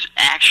 Bush is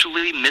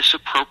actually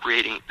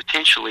misappropriating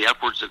potentially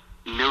upwards of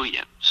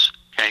millions,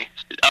 okay?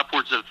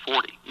 Upwards of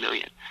 $40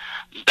 million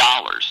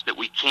that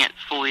we can't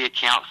fully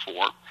account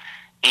for.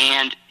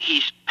 And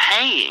he's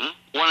paying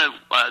one of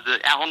the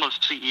Alamo's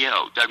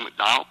CEO, Doug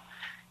McDonald,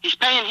 he's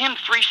paying him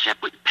 3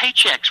 separate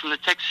paychecks from the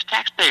Texas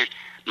taxpayers.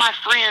 My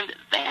friend,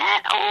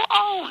 that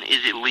alone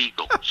is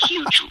illegal,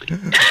 hugely.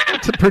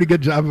 That's a pretty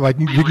good job if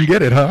you can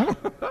get it, huh?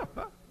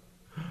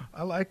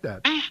 I like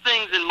that. These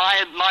things, in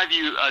my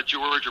view,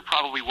 George, are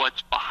probably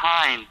what's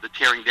behind the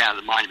tearing down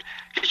of the monument.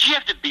 Because you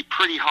have to be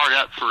pretty hard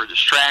up for a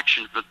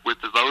distraction with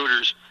the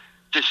voters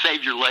to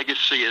save your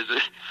legacy as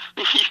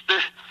he's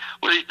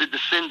the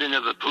descendant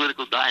of a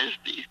political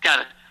dynasty. He's got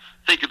to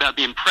think about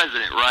being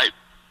president, right?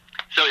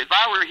 So if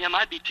I were him,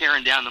 I'd be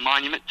tearing down the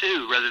monument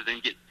too, rather than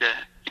get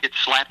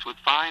slapped with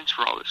fines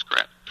for all this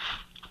crap.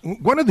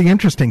 One of the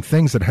interesting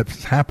things that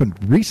has happened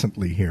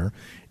recently here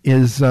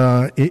is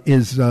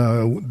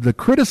the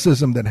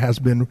criticism that has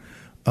been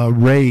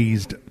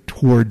raised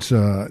towards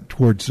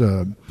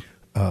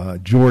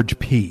George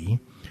P.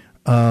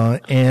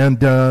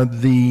 And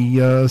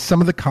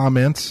some of the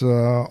comments,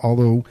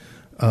 although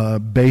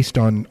based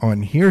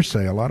on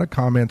hearsay, a lot of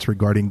comments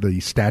regarding the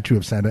statue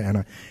of Santa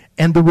Anna,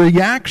 and the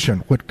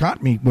reaction. What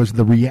got me was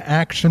the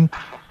reaction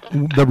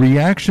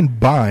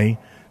by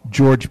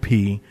George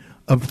P.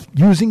 of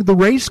using the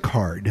race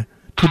card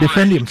to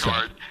defend himself.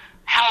 Card.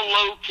 How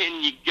low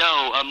can you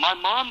go? My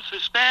mom's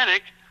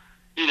Hispanic.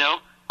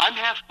 I'm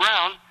half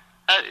brown.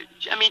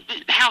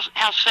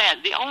 How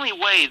sad. The only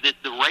way that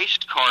the race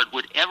card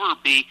would ever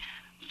be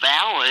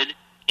valid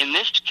in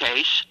this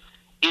case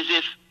is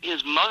if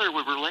his mother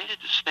were related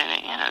to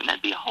Santa Anna, and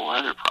that'd be a whole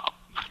other problem.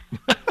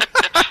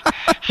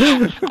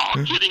 So,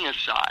 all kidding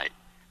aside,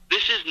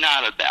 this is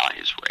not about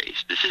his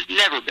race. This has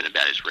never been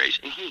about his race,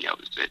 and he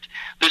knows it.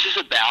 This is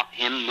about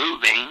him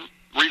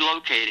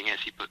relocating, as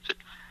he puts it,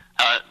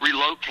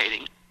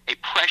 relocating a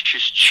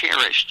precious,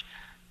 cherished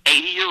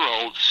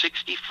 80-year-old,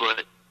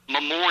 60-foot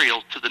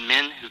memorial to the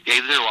men who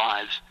gave their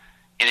lives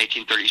in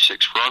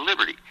 1836 for our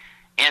liberty.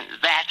 And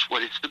that's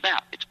what it's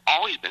about. It's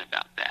always been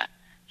about that.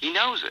 He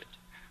knows it.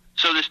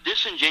 So this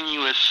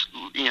disingenuous,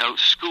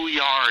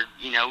 schoolyard,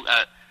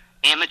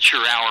 amateur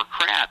hour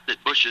crap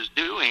that Bush is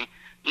doing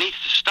needs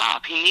to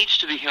stop. He needs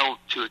to be held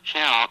to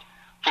account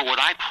for what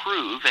I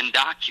prove and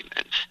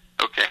document.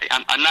 Okay,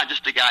 I'm not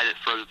just a guy that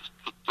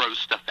throws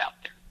stuff out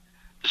there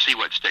to see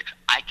what sticks.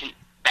 I can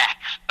back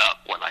up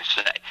what I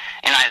say,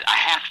 and I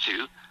have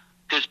to,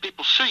 because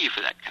people sue you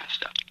for that kind of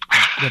stuff.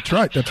 That's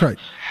right.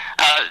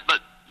 But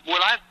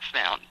what I've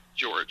found,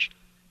 George,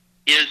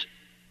 is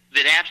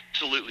that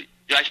absolutely.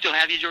 Do I still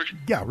have you, George?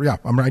 Yeah,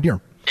 I'm right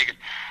here.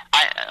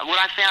 What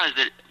I found is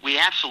that we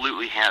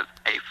absolutely have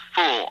a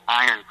full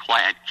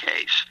ironclad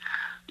case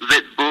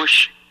that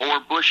Bush or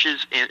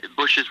Bush's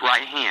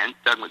right hand,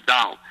 Doug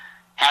McDonald,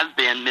 have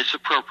been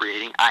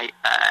misappropriating.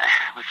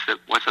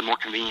 What's the more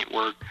convenient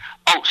word?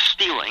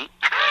 Stealing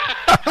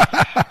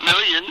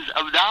millions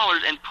of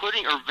dollars and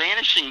putting or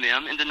vanishing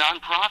them into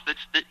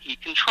nonprofits that he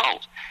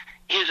controls.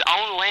 His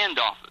own land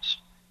office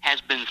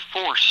has been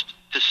forced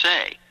to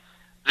say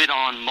that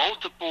on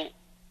multiple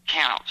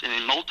counts and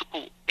in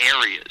multiple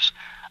areas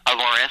of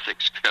our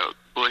ethics code,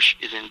 Bush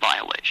is in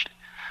violation.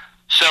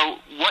 So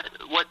what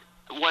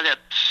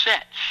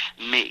upsets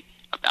me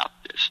about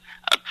this,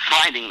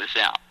 finding this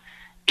out,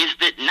 is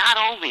that not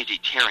only is he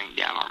tearing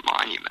down our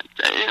monument,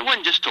 it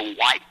wasn't just to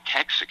white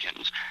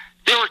Texicans.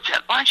 There were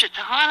a bunch of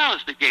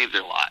Tejanos that gave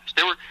their lives.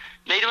 There were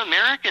Native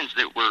Americans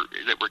that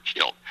were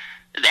killed.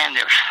 And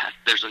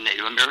there's a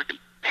Native American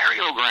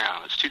burial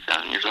ground that's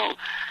 2,000 years old.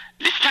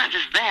 It's not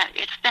just that.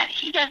 It's that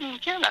he doesn't even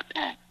care about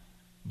that.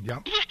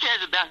 Yep. He just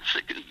cares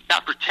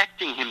about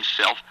protecting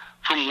himself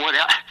from what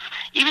else.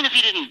 Even if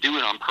he didn't do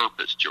it on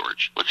purpose,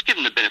 George, let's give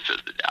him the benefit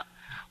of the doubt.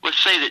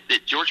 Let's say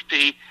that George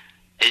P.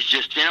 is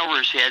just in over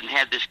his head and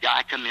had this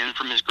guy come in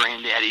from his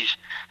granddaddy's,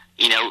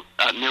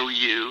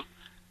 milieu,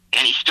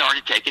 and he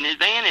started taking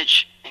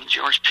advantage. And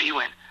George P.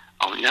 went,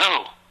 oh,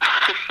 no.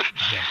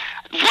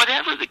 Yeah.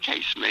 Whatever the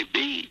case may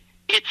be,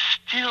 it's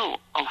still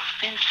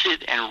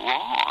offensive and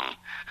wrong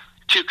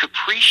to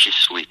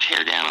capriciously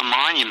tear down a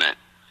monument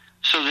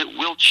so that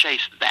we'll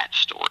chase that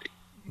story.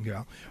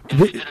 Yeah.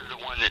 Instead of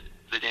the one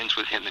that ends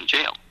with him in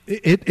jail.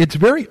 It's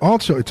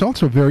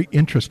also very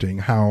interesting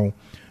how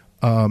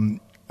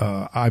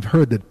I've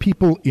heard that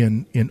people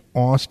in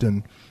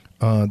Austin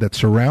that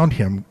surround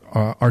him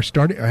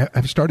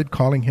have started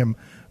calling him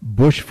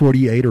Bush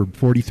 48 or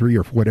 43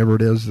 or whatever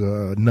it is,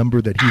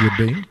 number that he would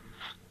be.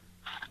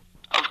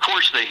 Of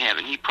course they have,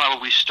 and he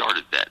probably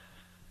started that.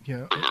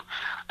 Yeah.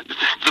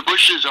 The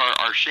Bushes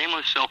are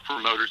shameless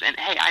self-promoters, and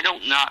hey, I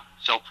don't knock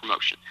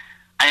self-promotion.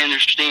 I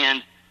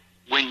understand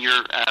when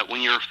you're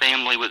a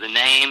family with a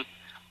name,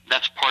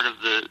 that's part of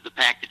the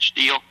package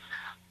deal.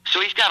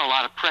 So he's got a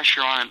lot of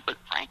pressure on him, but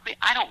frankly,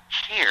 I don't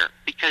care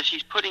because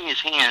he's putting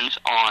his hands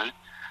on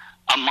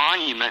a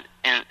monument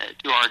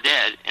to our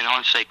dead and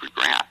on sacred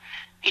ground.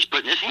 He's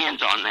putting his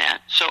hands on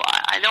that. So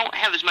I don't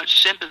have as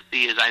much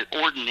sympathy as I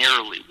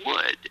ordinarily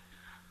would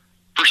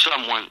for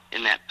someone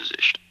in that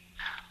position,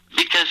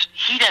 because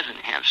he doesn't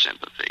have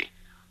sympathy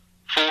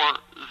for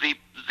the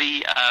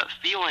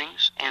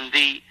feelings and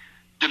the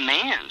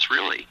demands,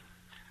 really,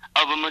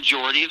 of a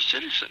majority of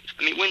citizens.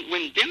 I mean,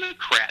 when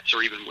Democrats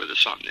are even with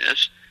us on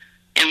this,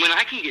 and when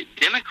I can get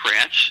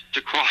Democrats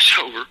to cross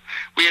over,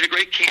 we had a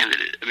great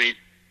candidate. I mean,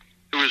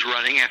 who is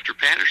running after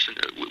Patterson,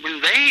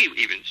 when they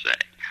even say,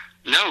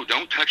 no,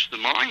 don't touch the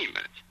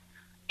monument,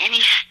 and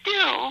he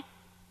still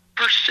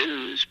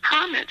pursues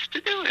permits to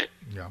do it.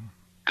 Yeah.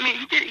 I mean,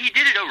 he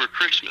did it over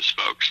Christmas,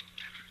 folks.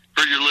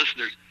 For your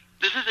listeners,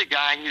 this is a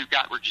guy who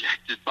got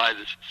rejected by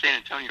the San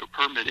Antonio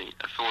Permitting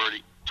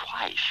Authority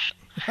twice,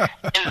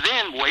 and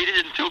then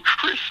waited until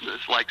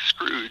Christmas, like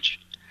Scrooge,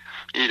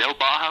 bah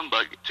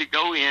humbug, to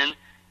go in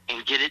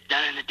and get it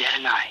done in the dead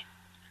of night.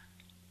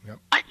 Yep.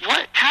 Like,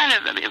 what kind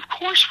of? I mean, of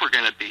course we're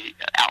going to be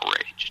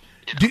outraged.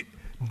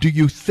 Do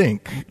you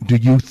think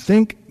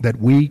that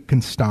we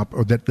can stop,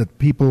 or that the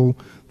people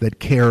that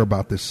care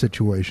about this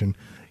situation,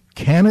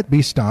 can it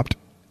be stopped?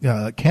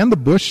 Can the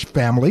Bush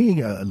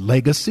family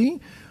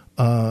legacy,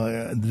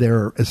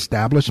 their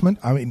establishment,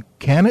 I mean,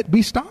 can it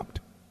be stopped?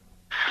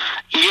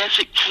 Yes,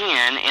 it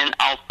can, and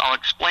I'll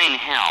explain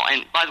how.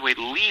 And by the way,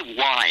 Lee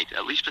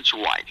Spencer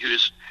White, who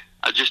is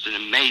just an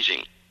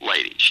amazing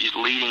lady. She's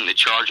leading the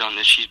charge on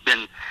this. She's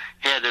been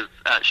head of,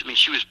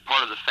 she was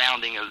part of the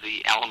founding of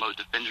the Alamo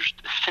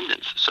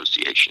Defendants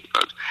Association,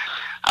 folks.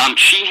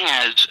 She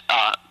has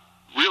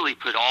really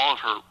put all of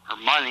her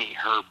money,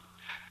 her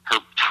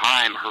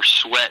time, her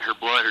sweat, her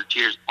blood, her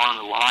tears on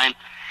the line.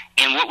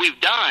 And what we've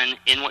done,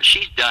 and what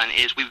she's done,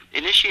 is we've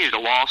initiated a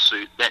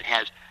lawsuit that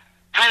has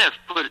kind of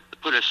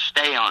put a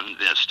stay on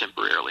this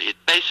temporarily. It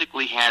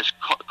basically has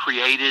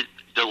created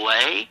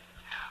delay,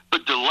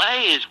 but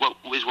delay is what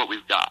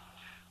we've got.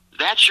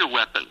 That's your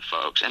weapon,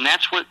 folks, and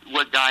that's what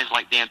guys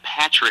like Dan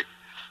Patrick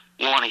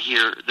want to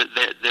hear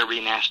that they're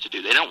being asked to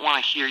do. They don't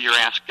want to hear you're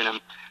asking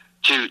them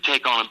to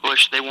take on a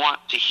Bush. They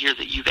want to hear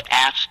that you've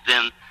asked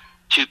them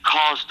to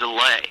cause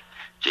delay.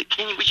 So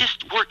can we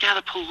just work out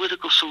a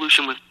political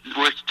solution where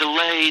it's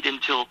delayed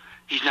until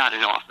he's not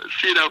in office?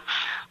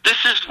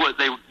 This is what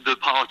the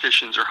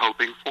politicians are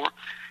hoping for,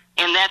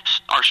 and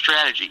that's our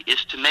strategy,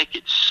 is to make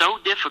it so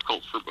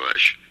difficult for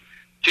Bush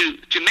to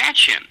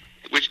match him,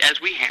 which, as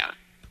we have,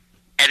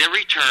 at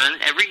every turn,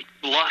 every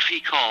bluff he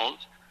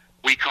calls,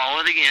 we call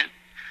it again.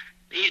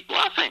 He's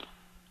bluffing,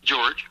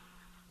 George.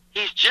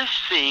 He's just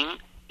seeing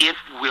if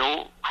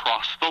we'll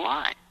cross the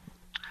line.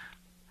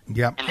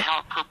 Yeah. And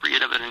how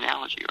appropriate of an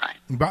analogy, right?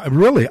 But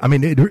really, I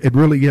mean, it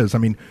really is. I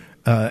mean,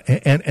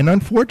 and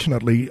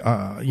unfortunately,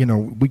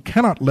 we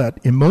cannot let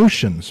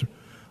emotions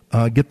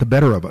get the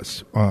better of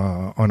us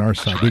on our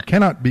side. Right. We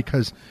cannot,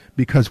 because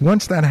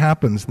once that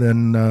happens,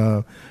 then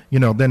the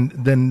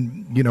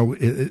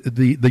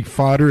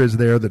fodder is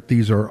there that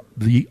these are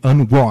the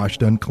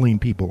unwashed, unclean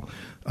people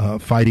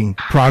fighting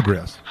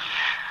progress.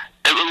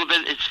 A little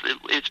bit.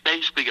 It's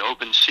basically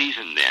open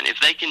season. Then, if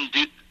they can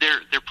do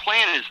their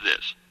plan is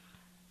this.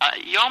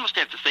 You almost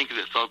have to think of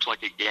it, folks,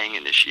 like a gang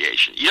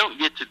initiation. You don't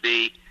get to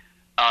be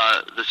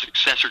the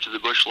successor to the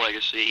Bush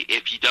legacy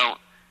if you don't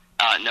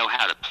know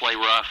how to play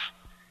rough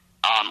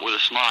with a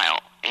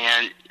smile.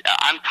 And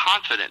I'm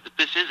confident that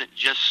this isn't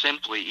just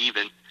simply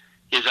even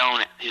his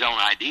own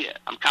idea.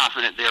 I'm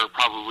confident there are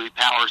probably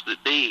powers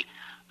that be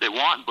that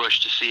want Bush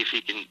to see if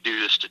he can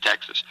do this to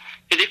Texas.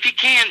 And if he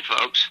can,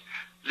 folks,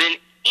 then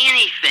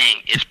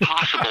anything is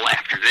possible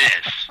after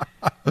this.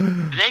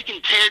 They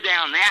can tear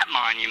down that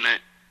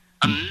monument.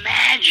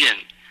 Imagine.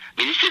 I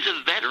mean, this is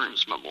a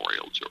veterans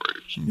memorial,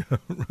 George. Yeah,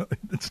 right.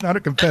 It's not a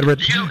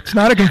Confederate. It's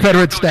not a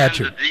Confederate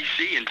statue. Go down to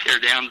D.C. and tear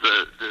down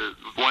the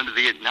one to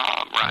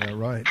Vietnam, right? Yeah,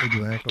 right.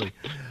 Exactly.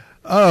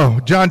 Oh,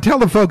 John, tell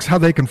the folks how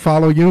they can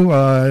follow you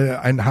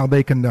and how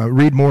they can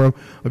read more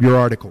of your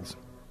articles.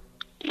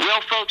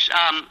 Well, folks,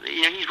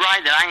 he's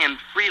right that I am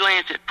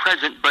freelance at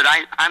present, but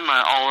I'm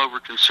all over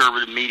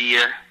conservative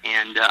media,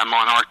 and I'm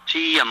on RT.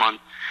 I'm on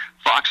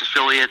Fox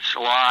affiliates a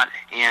lot,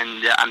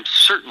 and I'm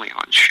certainly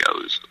on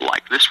shows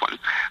like this one.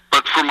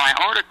 But for my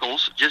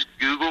articles, just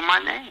Google my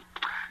name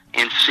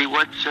and see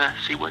what's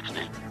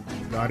new.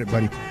 Got it,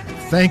 buddy.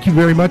 Thank you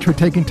very much for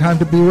taking time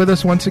to be with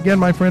us once again,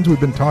 my friends. We've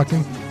been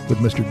talking with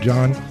Mr.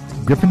 John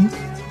Griffin,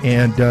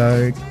 and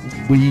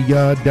we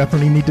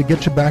definitely need to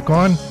get you back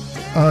on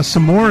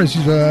some more as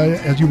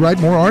you write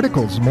more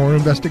articles, more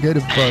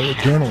investigative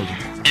journalism.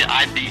 Yeah,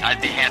 I'd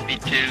be happy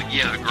to.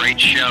 You have a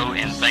great show,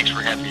 and thanks for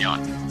having me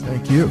on.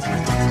 Thank you.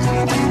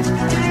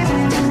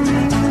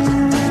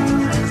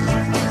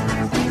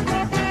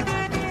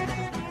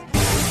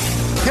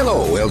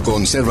 Hello, El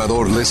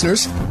Conservador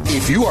listeners.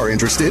 If you are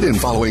interested in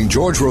following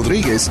George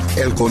Rodriguez,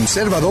 El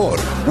Conservador,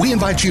 we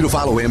invite you to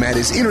follow him at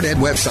his internet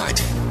website,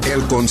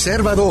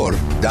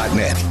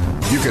 elconservador.net.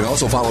 You can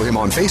also follow him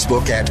on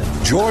Facebook at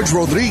George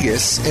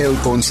Rodriguez El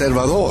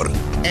Conservador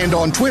and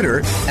on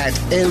Twitter at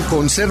El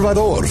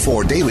Conservador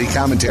for daily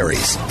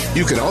commentaries.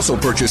 You can also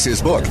purchase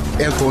his book,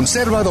 El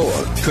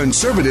Conservador,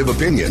 Conservative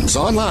Opinions,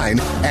 online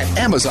at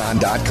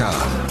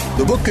Amazon.com.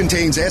 The book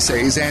contains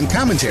essays and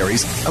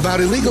commentaries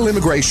about illegal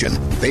immigration,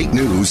 fake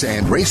news,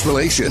 and race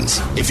relations.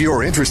 If you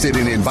are interested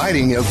in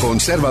inviting El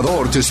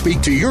Conservador to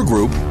speak to your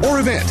group or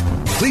event,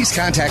 please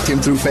contact him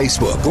through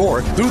Facebook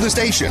or through the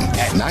station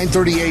at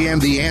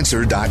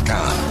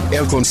 930amtheanswer.com.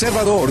 El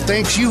Conservador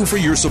thanks you for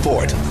your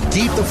support.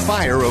 Keep the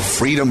fire of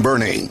freedom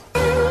burning.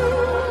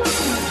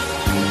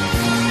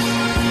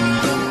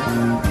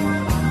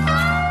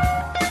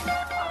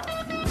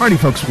 Alrighty,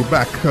 folks, we're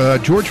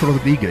back. George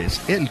Rodriguez,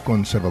 El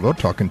Conservador,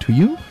 talking to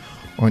you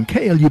on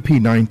KLUP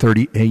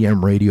 930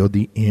 AM Radio,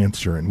 The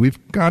Answer. And we've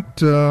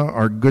got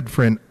our good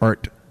friend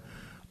Art,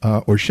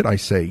 or should I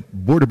say,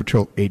 Border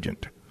Patrol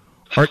agent,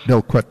 Art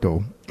Del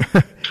Cueto.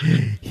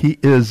 He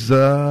is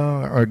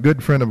a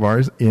good friend of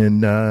ours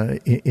in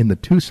the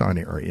Tucson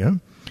area.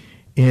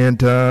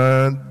 And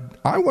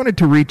I wanted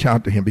to reach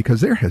out to him because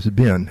there's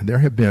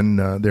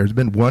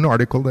been one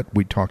article that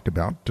we talked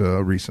about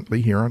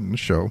recently here on the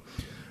show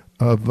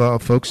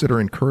of folks that are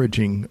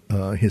encouraging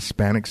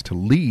Hispanics to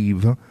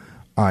leave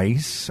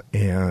ICE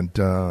and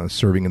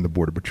serving in the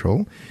Border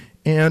Patrol.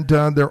 And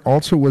there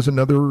also was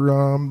another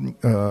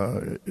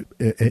a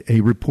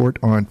report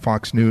on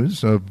Fox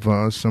News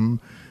of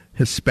some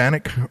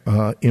Hispanic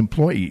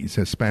employees,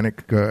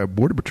 Hispanic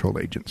Border Patrol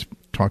agents,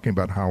 talking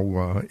about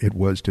how it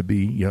was to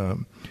be a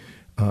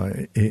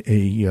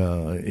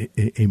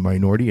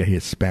minority, a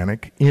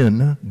Hispanic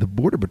in the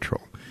Border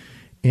Patrol.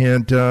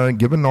 And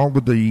given all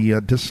of the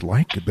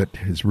dislike that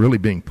is really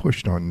being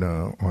pushed on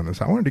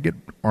us, I wanted to get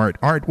Art.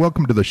 Art,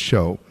 welcome to the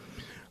show.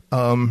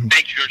 Thank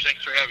you, George.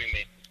 Thanks for having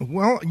me.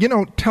 Well,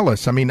 tell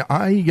us. I mean,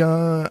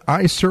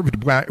 I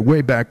served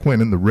way back when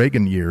in the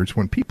Reagan years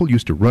when people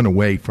used to run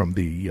away from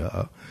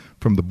the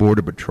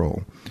Border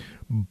Patrol.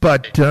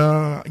 But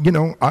I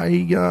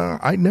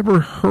never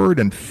heard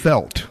and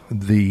felt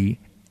the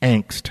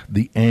angst,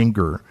 the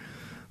anger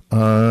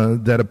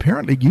that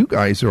apparently you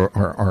guys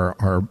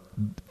are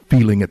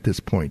feeling at this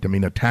point. I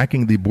mean,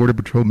 attacking the Border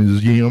Patrol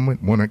Museum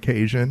at one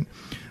occasion,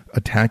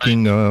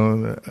 attacking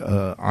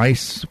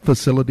ICE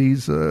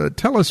facilities.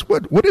 Tell us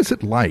what is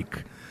it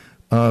like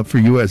for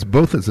you as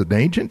both as an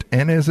agent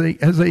and as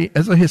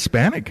a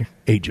Hispanic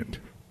agent?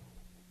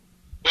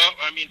 Well,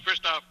 I mean,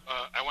 first off,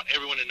 I want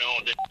everyone to know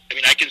that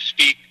I can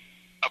speak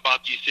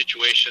about these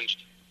situations,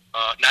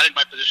 not in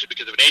my position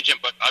because of an agent,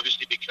 but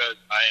obviously because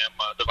I am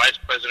the vice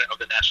president of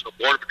the National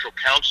Border Patrol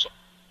Council.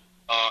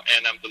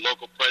 And I'm the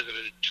local president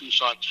in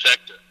Tucson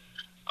sector.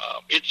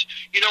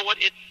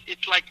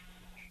 It's like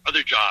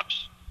other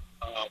jobs,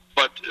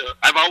 but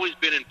I've always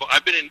been in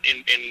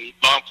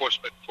law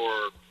enforcement for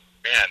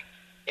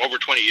over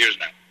 20 years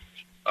now.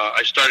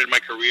 I started my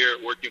career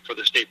working for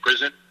the state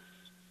prison,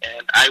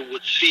 and I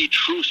would see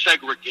true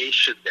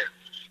segregation there,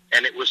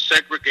 and it was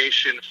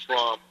segregation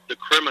from the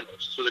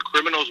criminals. So the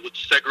criminals would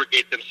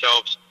segregate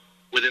themselves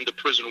within the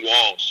prison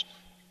walls,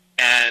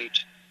 and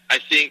I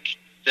think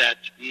that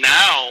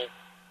now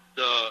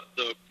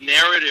the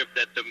narrative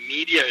that the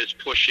media is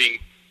pushing,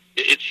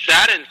 it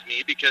saddens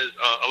me because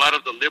a lot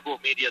of the liberal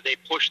media, they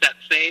push that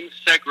same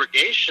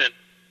segregation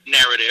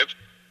narrative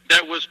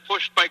that was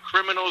pushed by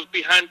criminals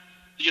behind,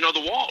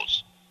 the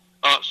walls.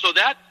 So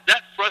that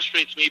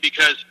frustrates me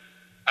because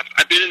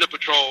I've been in the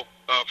patrol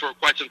for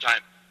quite some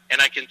time,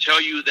 and I can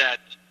tell you that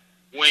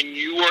when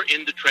you are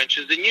in the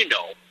trenches, and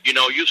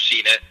you've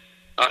seen it.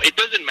 It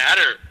doesn't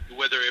matter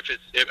whether if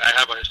I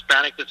have a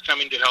Hispanic that's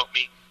coming to help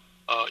me,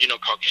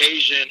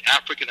 Caucasian,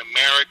 African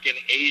American,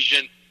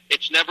 Asian.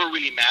 It's never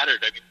really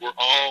mattered. I mean, we're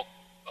all,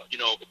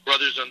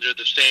 brothers under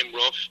the same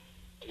roof.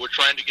 We're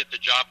trying to get the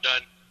job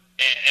done.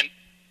 And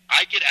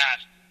I get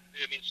asked,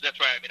 so that's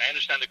why, I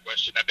understand the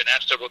question. I've been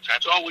asked several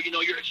times,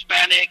 you're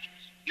Hispanic,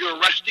 you're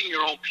arresting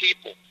your own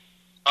people.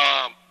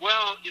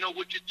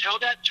 Would you tell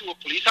that to a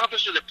police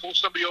officer that pulls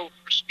somebody over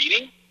for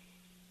speeding?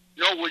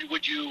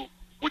 Would you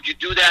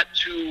do that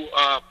to,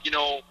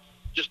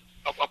 just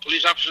a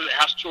police officer that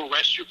has to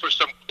arrest you for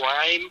some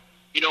crime,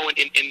 in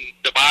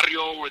the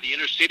barrio or the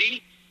inner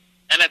city?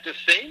 And at the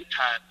same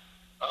time,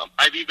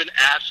 I've even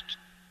asked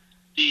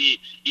the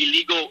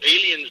illegal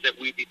aliens that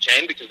we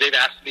detain, because they've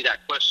asked me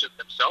that question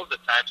themselves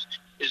at times,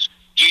 is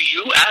do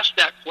you ask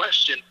that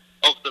question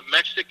of the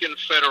Mexican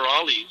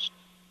federales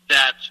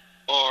that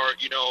are,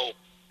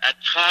 at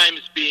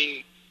times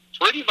being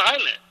pretty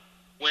violent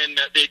when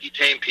they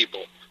detain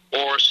people,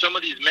 or some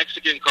of these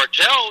Mexican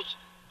cartels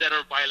that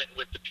are violent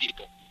with the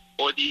people,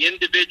 or the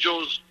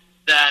individuals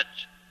that,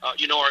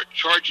 are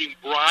charging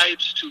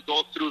bribes to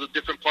go through the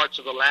different parts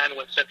of the land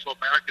when Central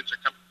Americans are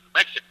coming to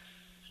Mexico.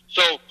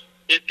 So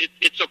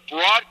it's a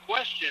broad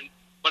question,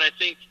 but I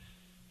think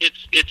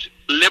it's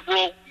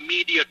liberal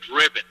media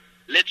driven.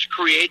 Let's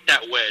create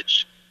that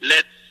wedge.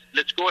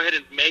 Let's go ahead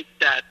and make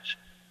that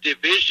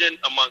division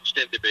amongst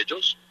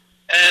individuals.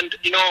 And,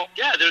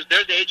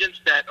 there's agents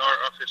that are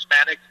of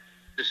Hispanic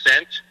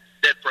descent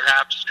that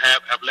perhaps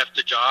have left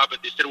the job, and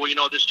they said,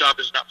 this job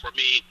is not for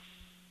me.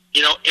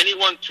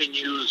 Anyone can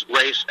use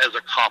race as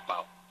a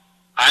cop-out.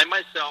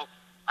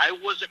 I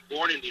wasn't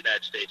born in the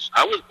United States.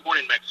 I was born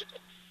in Mexico.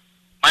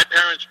 My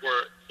parents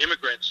were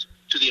immigrants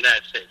to the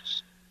United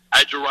States.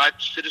 I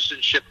derived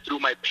citizenship through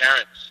my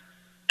parents.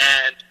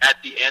 And at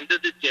the end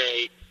of the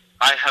day,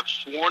 I have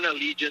sworn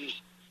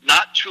allegiance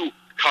not to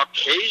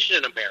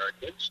Caucasian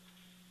Americans,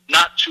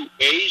 not to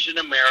Asian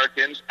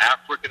Americans,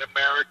 African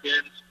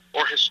Americans,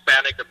 or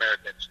Hispanic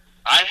Americans.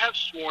 I have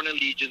sworn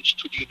allegiance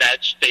to the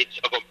United States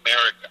of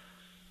America.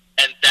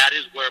 And that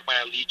is where my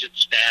allegiance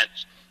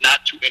stands,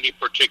 not to any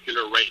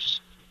particular race.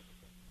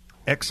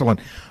 Excellent.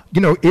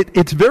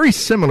 it's very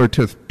similar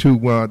to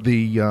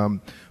the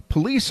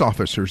police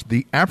officers,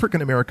 the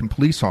African American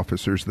police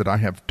officers that I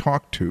have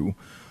talked to.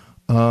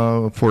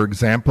 For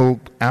example,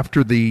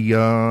 after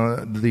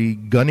the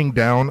gunning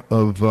down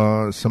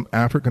of some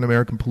African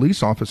American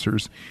police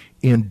officers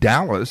in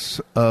Dallas,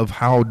 of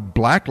how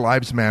Black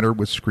Lives Matter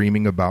was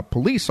screaming about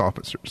police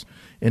officers,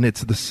 and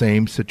it's the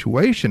same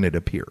situation. It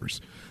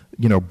appears,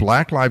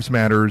 Black Lives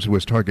Matters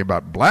was talking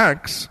about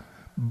blacks,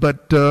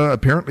 but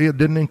apparently it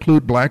didn't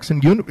include blacks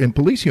in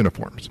police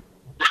uniforms.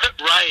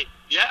 Right.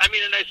 Yeah. I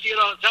mean, and I see it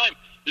all the time.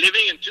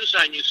 Living in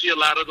Tucson, you see a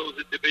lot of those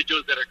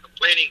individuals that are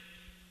complaining.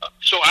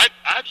 So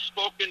I've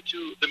spoken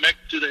to the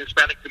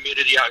Hispanic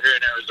community out here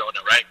in Arizona,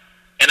 right?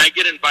 And I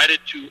get invited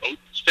to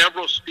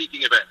several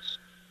speaking events.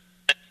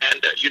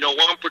 And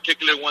one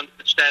particular one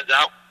that stands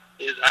out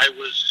is I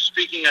was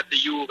speaking at the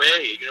U of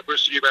A,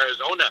 University of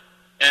Arizona,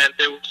 and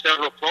there were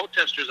several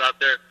protesters out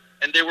there,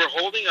 and they were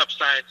holding up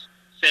signs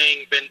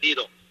saying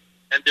 "vendido,"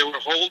 and they were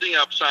holding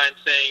up signs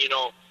saying,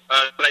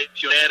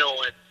 traicionero,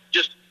 and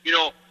just,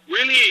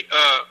 really,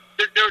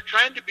 they're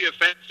trying to be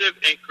offensive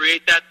and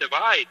create that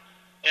divide.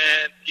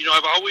 And,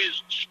 I've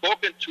always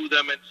spoken to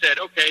them and said,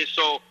 okay,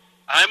 so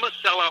I'm a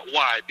sellout.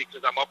 Why?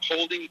 Because I'm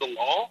upholding the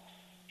law.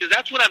 Because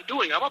that's what I'm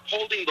doing. I'm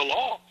upholding the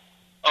law.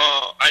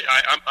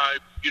 I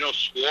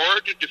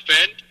swore to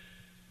defend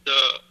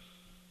the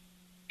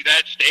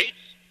United States.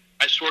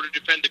 I swore to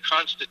defend the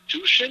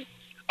Constitution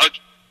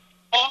against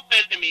all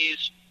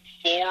enemies,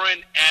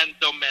 foreign and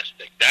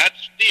domestic.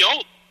 That's the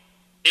oath.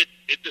 It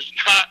does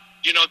not,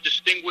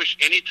 distinguish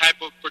any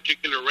type of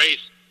particular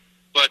race.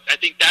 But I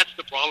think that's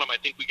the problem. I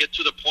think we get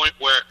to the point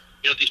where,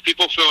 these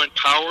people feel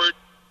empowered,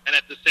 and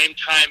at the same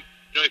time,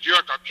 if you're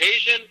a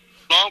Caucasian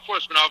law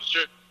enforcement officer,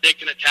 they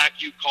can attack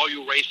you, call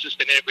you racist,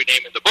 and every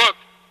name in the book.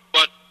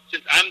 But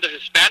since I'm the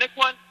Hispanic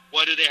one,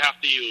 what do they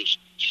have to use?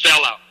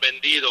 Sellout,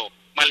 vendido,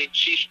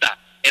 malinchista,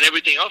 and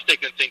everything else they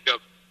can think of.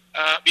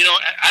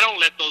 I don't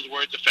let those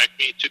words affect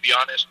me, to be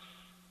honest.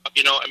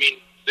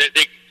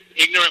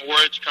 Ignorant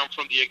words come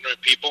from the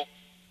ignorant people.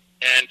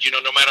 And,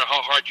 no matter how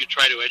hard you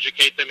try to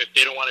educate them, if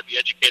they don't want to be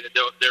educated,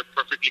 they're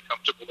perfectly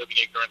comfortable living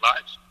ignorant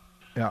lives.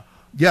 Yeah.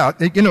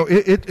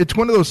 It's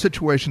one of those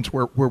situations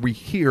where we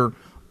hear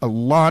a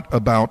lot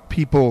about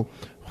people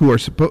who are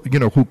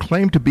who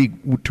claim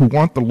to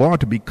want the law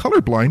to be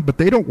colorblind, but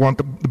they don't want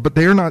but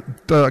they are not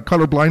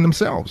colorblind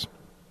themselves.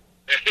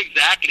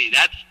 Exactly.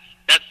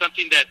 That's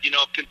something that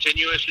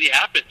continuously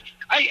happens.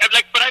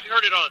 But I've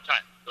heard it all the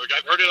time, George.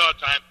 I've heard it all the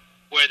time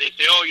where they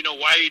say, "Oh,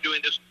 why are you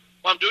doing this?"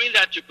 Well, I'm doing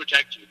that to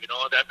protect you.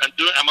 That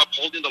I'm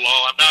upholding the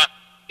law. I'm not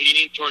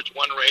leaning towards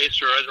one race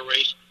or other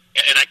race.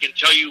 And I can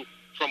tell you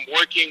from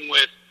working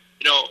with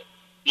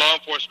law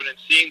enforcement and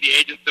seeing the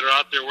agents that are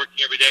out there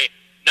working every day,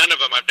 none of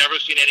them, I've never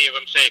seen any of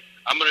them say,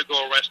 I'm going to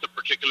go arrest a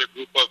particular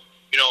group of,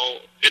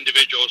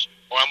 individuals,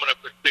 or I'm going to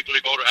particularly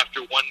go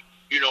after one,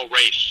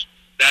 race.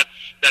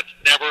 That's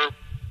never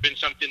been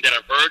something that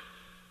I've heard,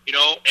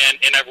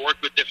 and I've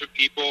worked with different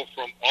people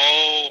from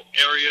all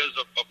areas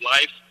of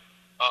life.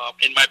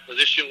 In my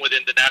position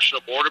within the National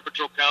Border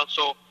Patrol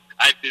Council,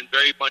 I've been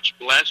very much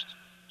blessed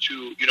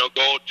to,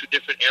 go to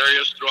different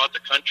areas throughout the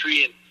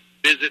country and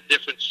visit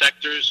different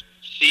sectors,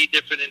 see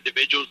different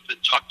individuals and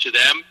talk to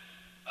them.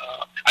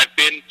 I've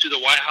been to the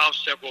White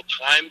House several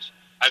times.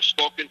 I've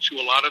spoken to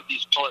a lot of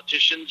these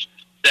politicians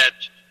that,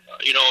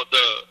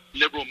 the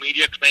liberal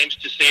media claims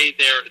to say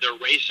they're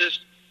racist,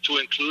 to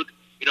include,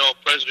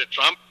 President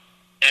Trump.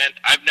 And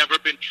I've never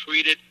been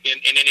treated in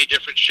any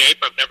different shape.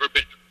 I've never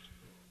been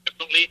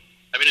differently.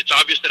 I mean, it's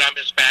obvious that I'm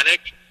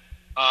Hispanic,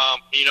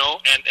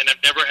 and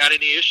I've never had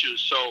any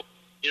issues. So,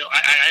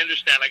 I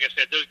understand. Like I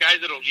said, there's guys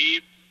that'll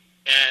leave,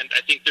 and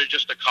I think they're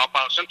just a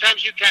cop-out.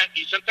 Sometimes you can't.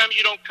 Sometimes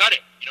you don't cut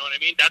it. You know what I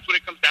mean? That's what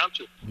it comes down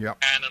to. Yeah.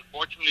 And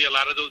unfortunately, a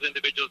lot of those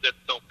individuals that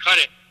don't cut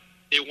it,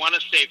 they want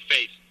to save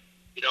face.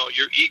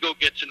 Your ego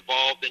gets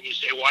involved, and you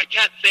say, well, I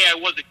can't say I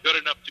wasn't good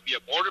enough to be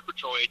a Border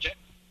Patrol agent.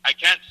 I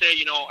can't say,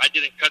 I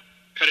didn't cut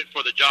it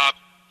for the job.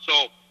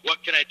 So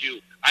what can I do?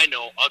 I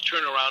know. I'll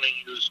turn around and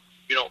use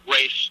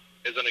race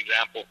as an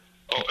example,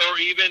 or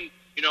even,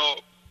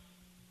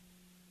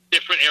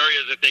 different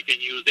areas that they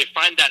can use. They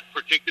find that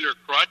particular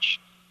crutch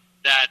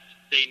that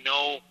they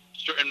know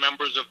certain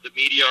members of the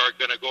media are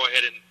going to go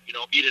ahead and,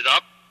 eat it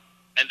up,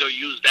 and they'll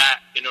use that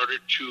in order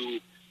to,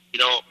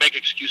 make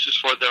excuses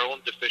for their own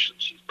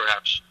deficiencies,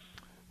 perhaps.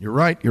 You're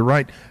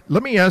right.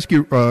 Let me ask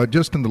you,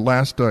 just in the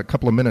last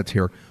couple of minutes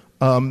here,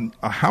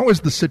 how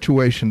is the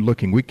situation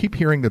looking? We keep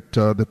hearing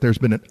that there's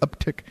been an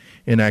uptick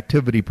in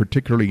activity,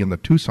 particularly in the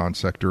Tucson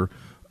sector,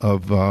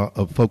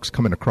 of folks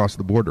coming across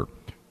the border.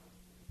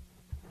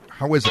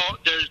 How is it?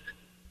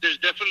 There's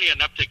definitely an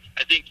uptick.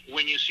 I think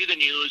when you see the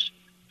news,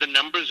 the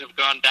numbers have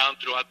gone down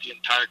throughout the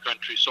entire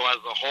country. So as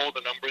a whole,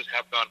 the numbers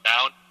have gone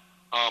down.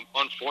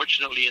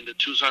 Unfortunately, in the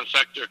Tucson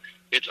sector,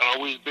 it's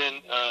always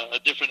been a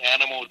different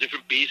animal, a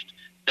different beast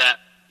that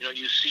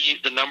you see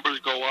the numbers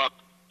go up,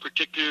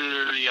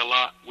 particularly a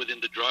lot within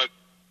the drug.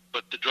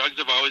 But the drugs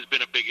have always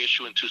been a big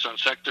issue in Tucson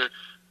sector.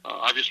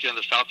 Obviously, on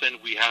the south end,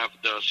 we have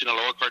the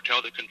Sinaloa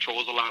cartel that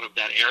controls a lot of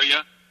that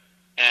area.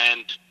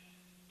 And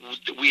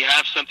we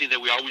have something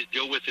that we always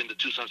deal with in the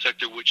Tucson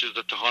sector, which is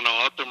the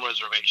Tohono O'odham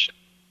Reservation.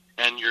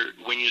 And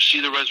when you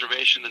see the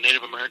reservation, the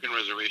Native American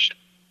reservation,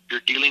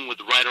 you're dealing with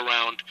right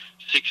around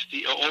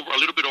a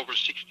little bit over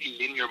 60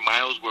 linear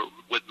miles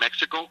with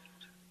Mexico,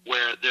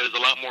 where there's a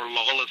lot more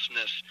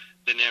lawlessness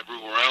than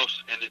everywhere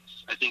else. And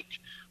I think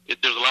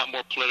there's a lot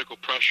more political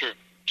pressure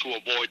to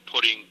avoid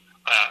putting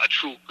a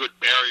true good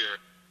barrier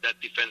that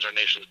defends our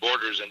nation's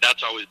borders, and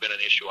that's always been an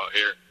issue out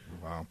here.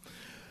 Wow.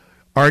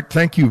 Art,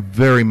 thank you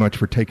very much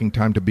for taking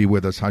time to be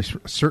with us. I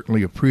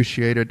certainly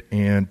appreciate it,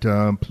 and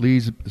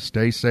please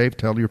stay safe.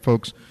 Tell your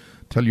folks,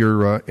 tell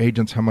your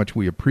agents how much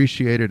we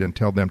appreciate it, and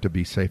tell them to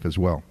be safe as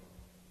well.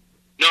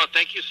 No,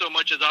 thank you so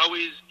much. As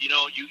always, you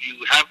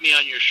have me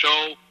on your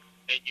show,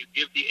 and you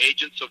give the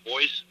agents a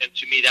voice, and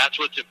to me that's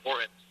what's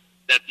important,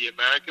 that the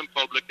American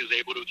public is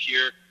able to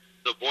hear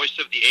the voice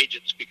of the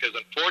agents, because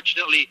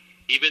unfortunately,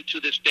 even to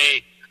this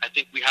day, I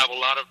think we have a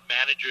lot of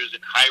managers in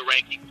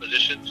high-ranking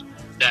positions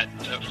that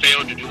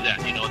fail to do that.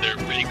 They're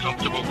really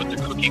comfortable with the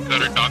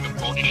cookie-cutter dog and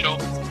pony show,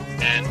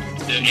 and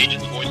the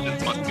agents'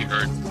 voices must be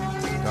heard.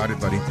 Got it,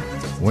 buddy.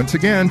 Once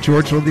again,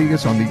 George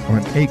Rodriguez on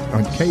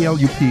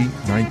KLUP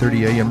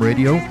 930 AM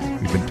radio.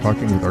 We've been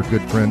talking with our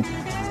good friend,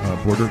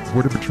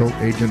 Border Patrol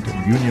agent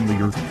and union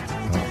leader,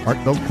 Art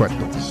Del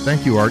Cueto.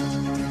 Thank you, Art.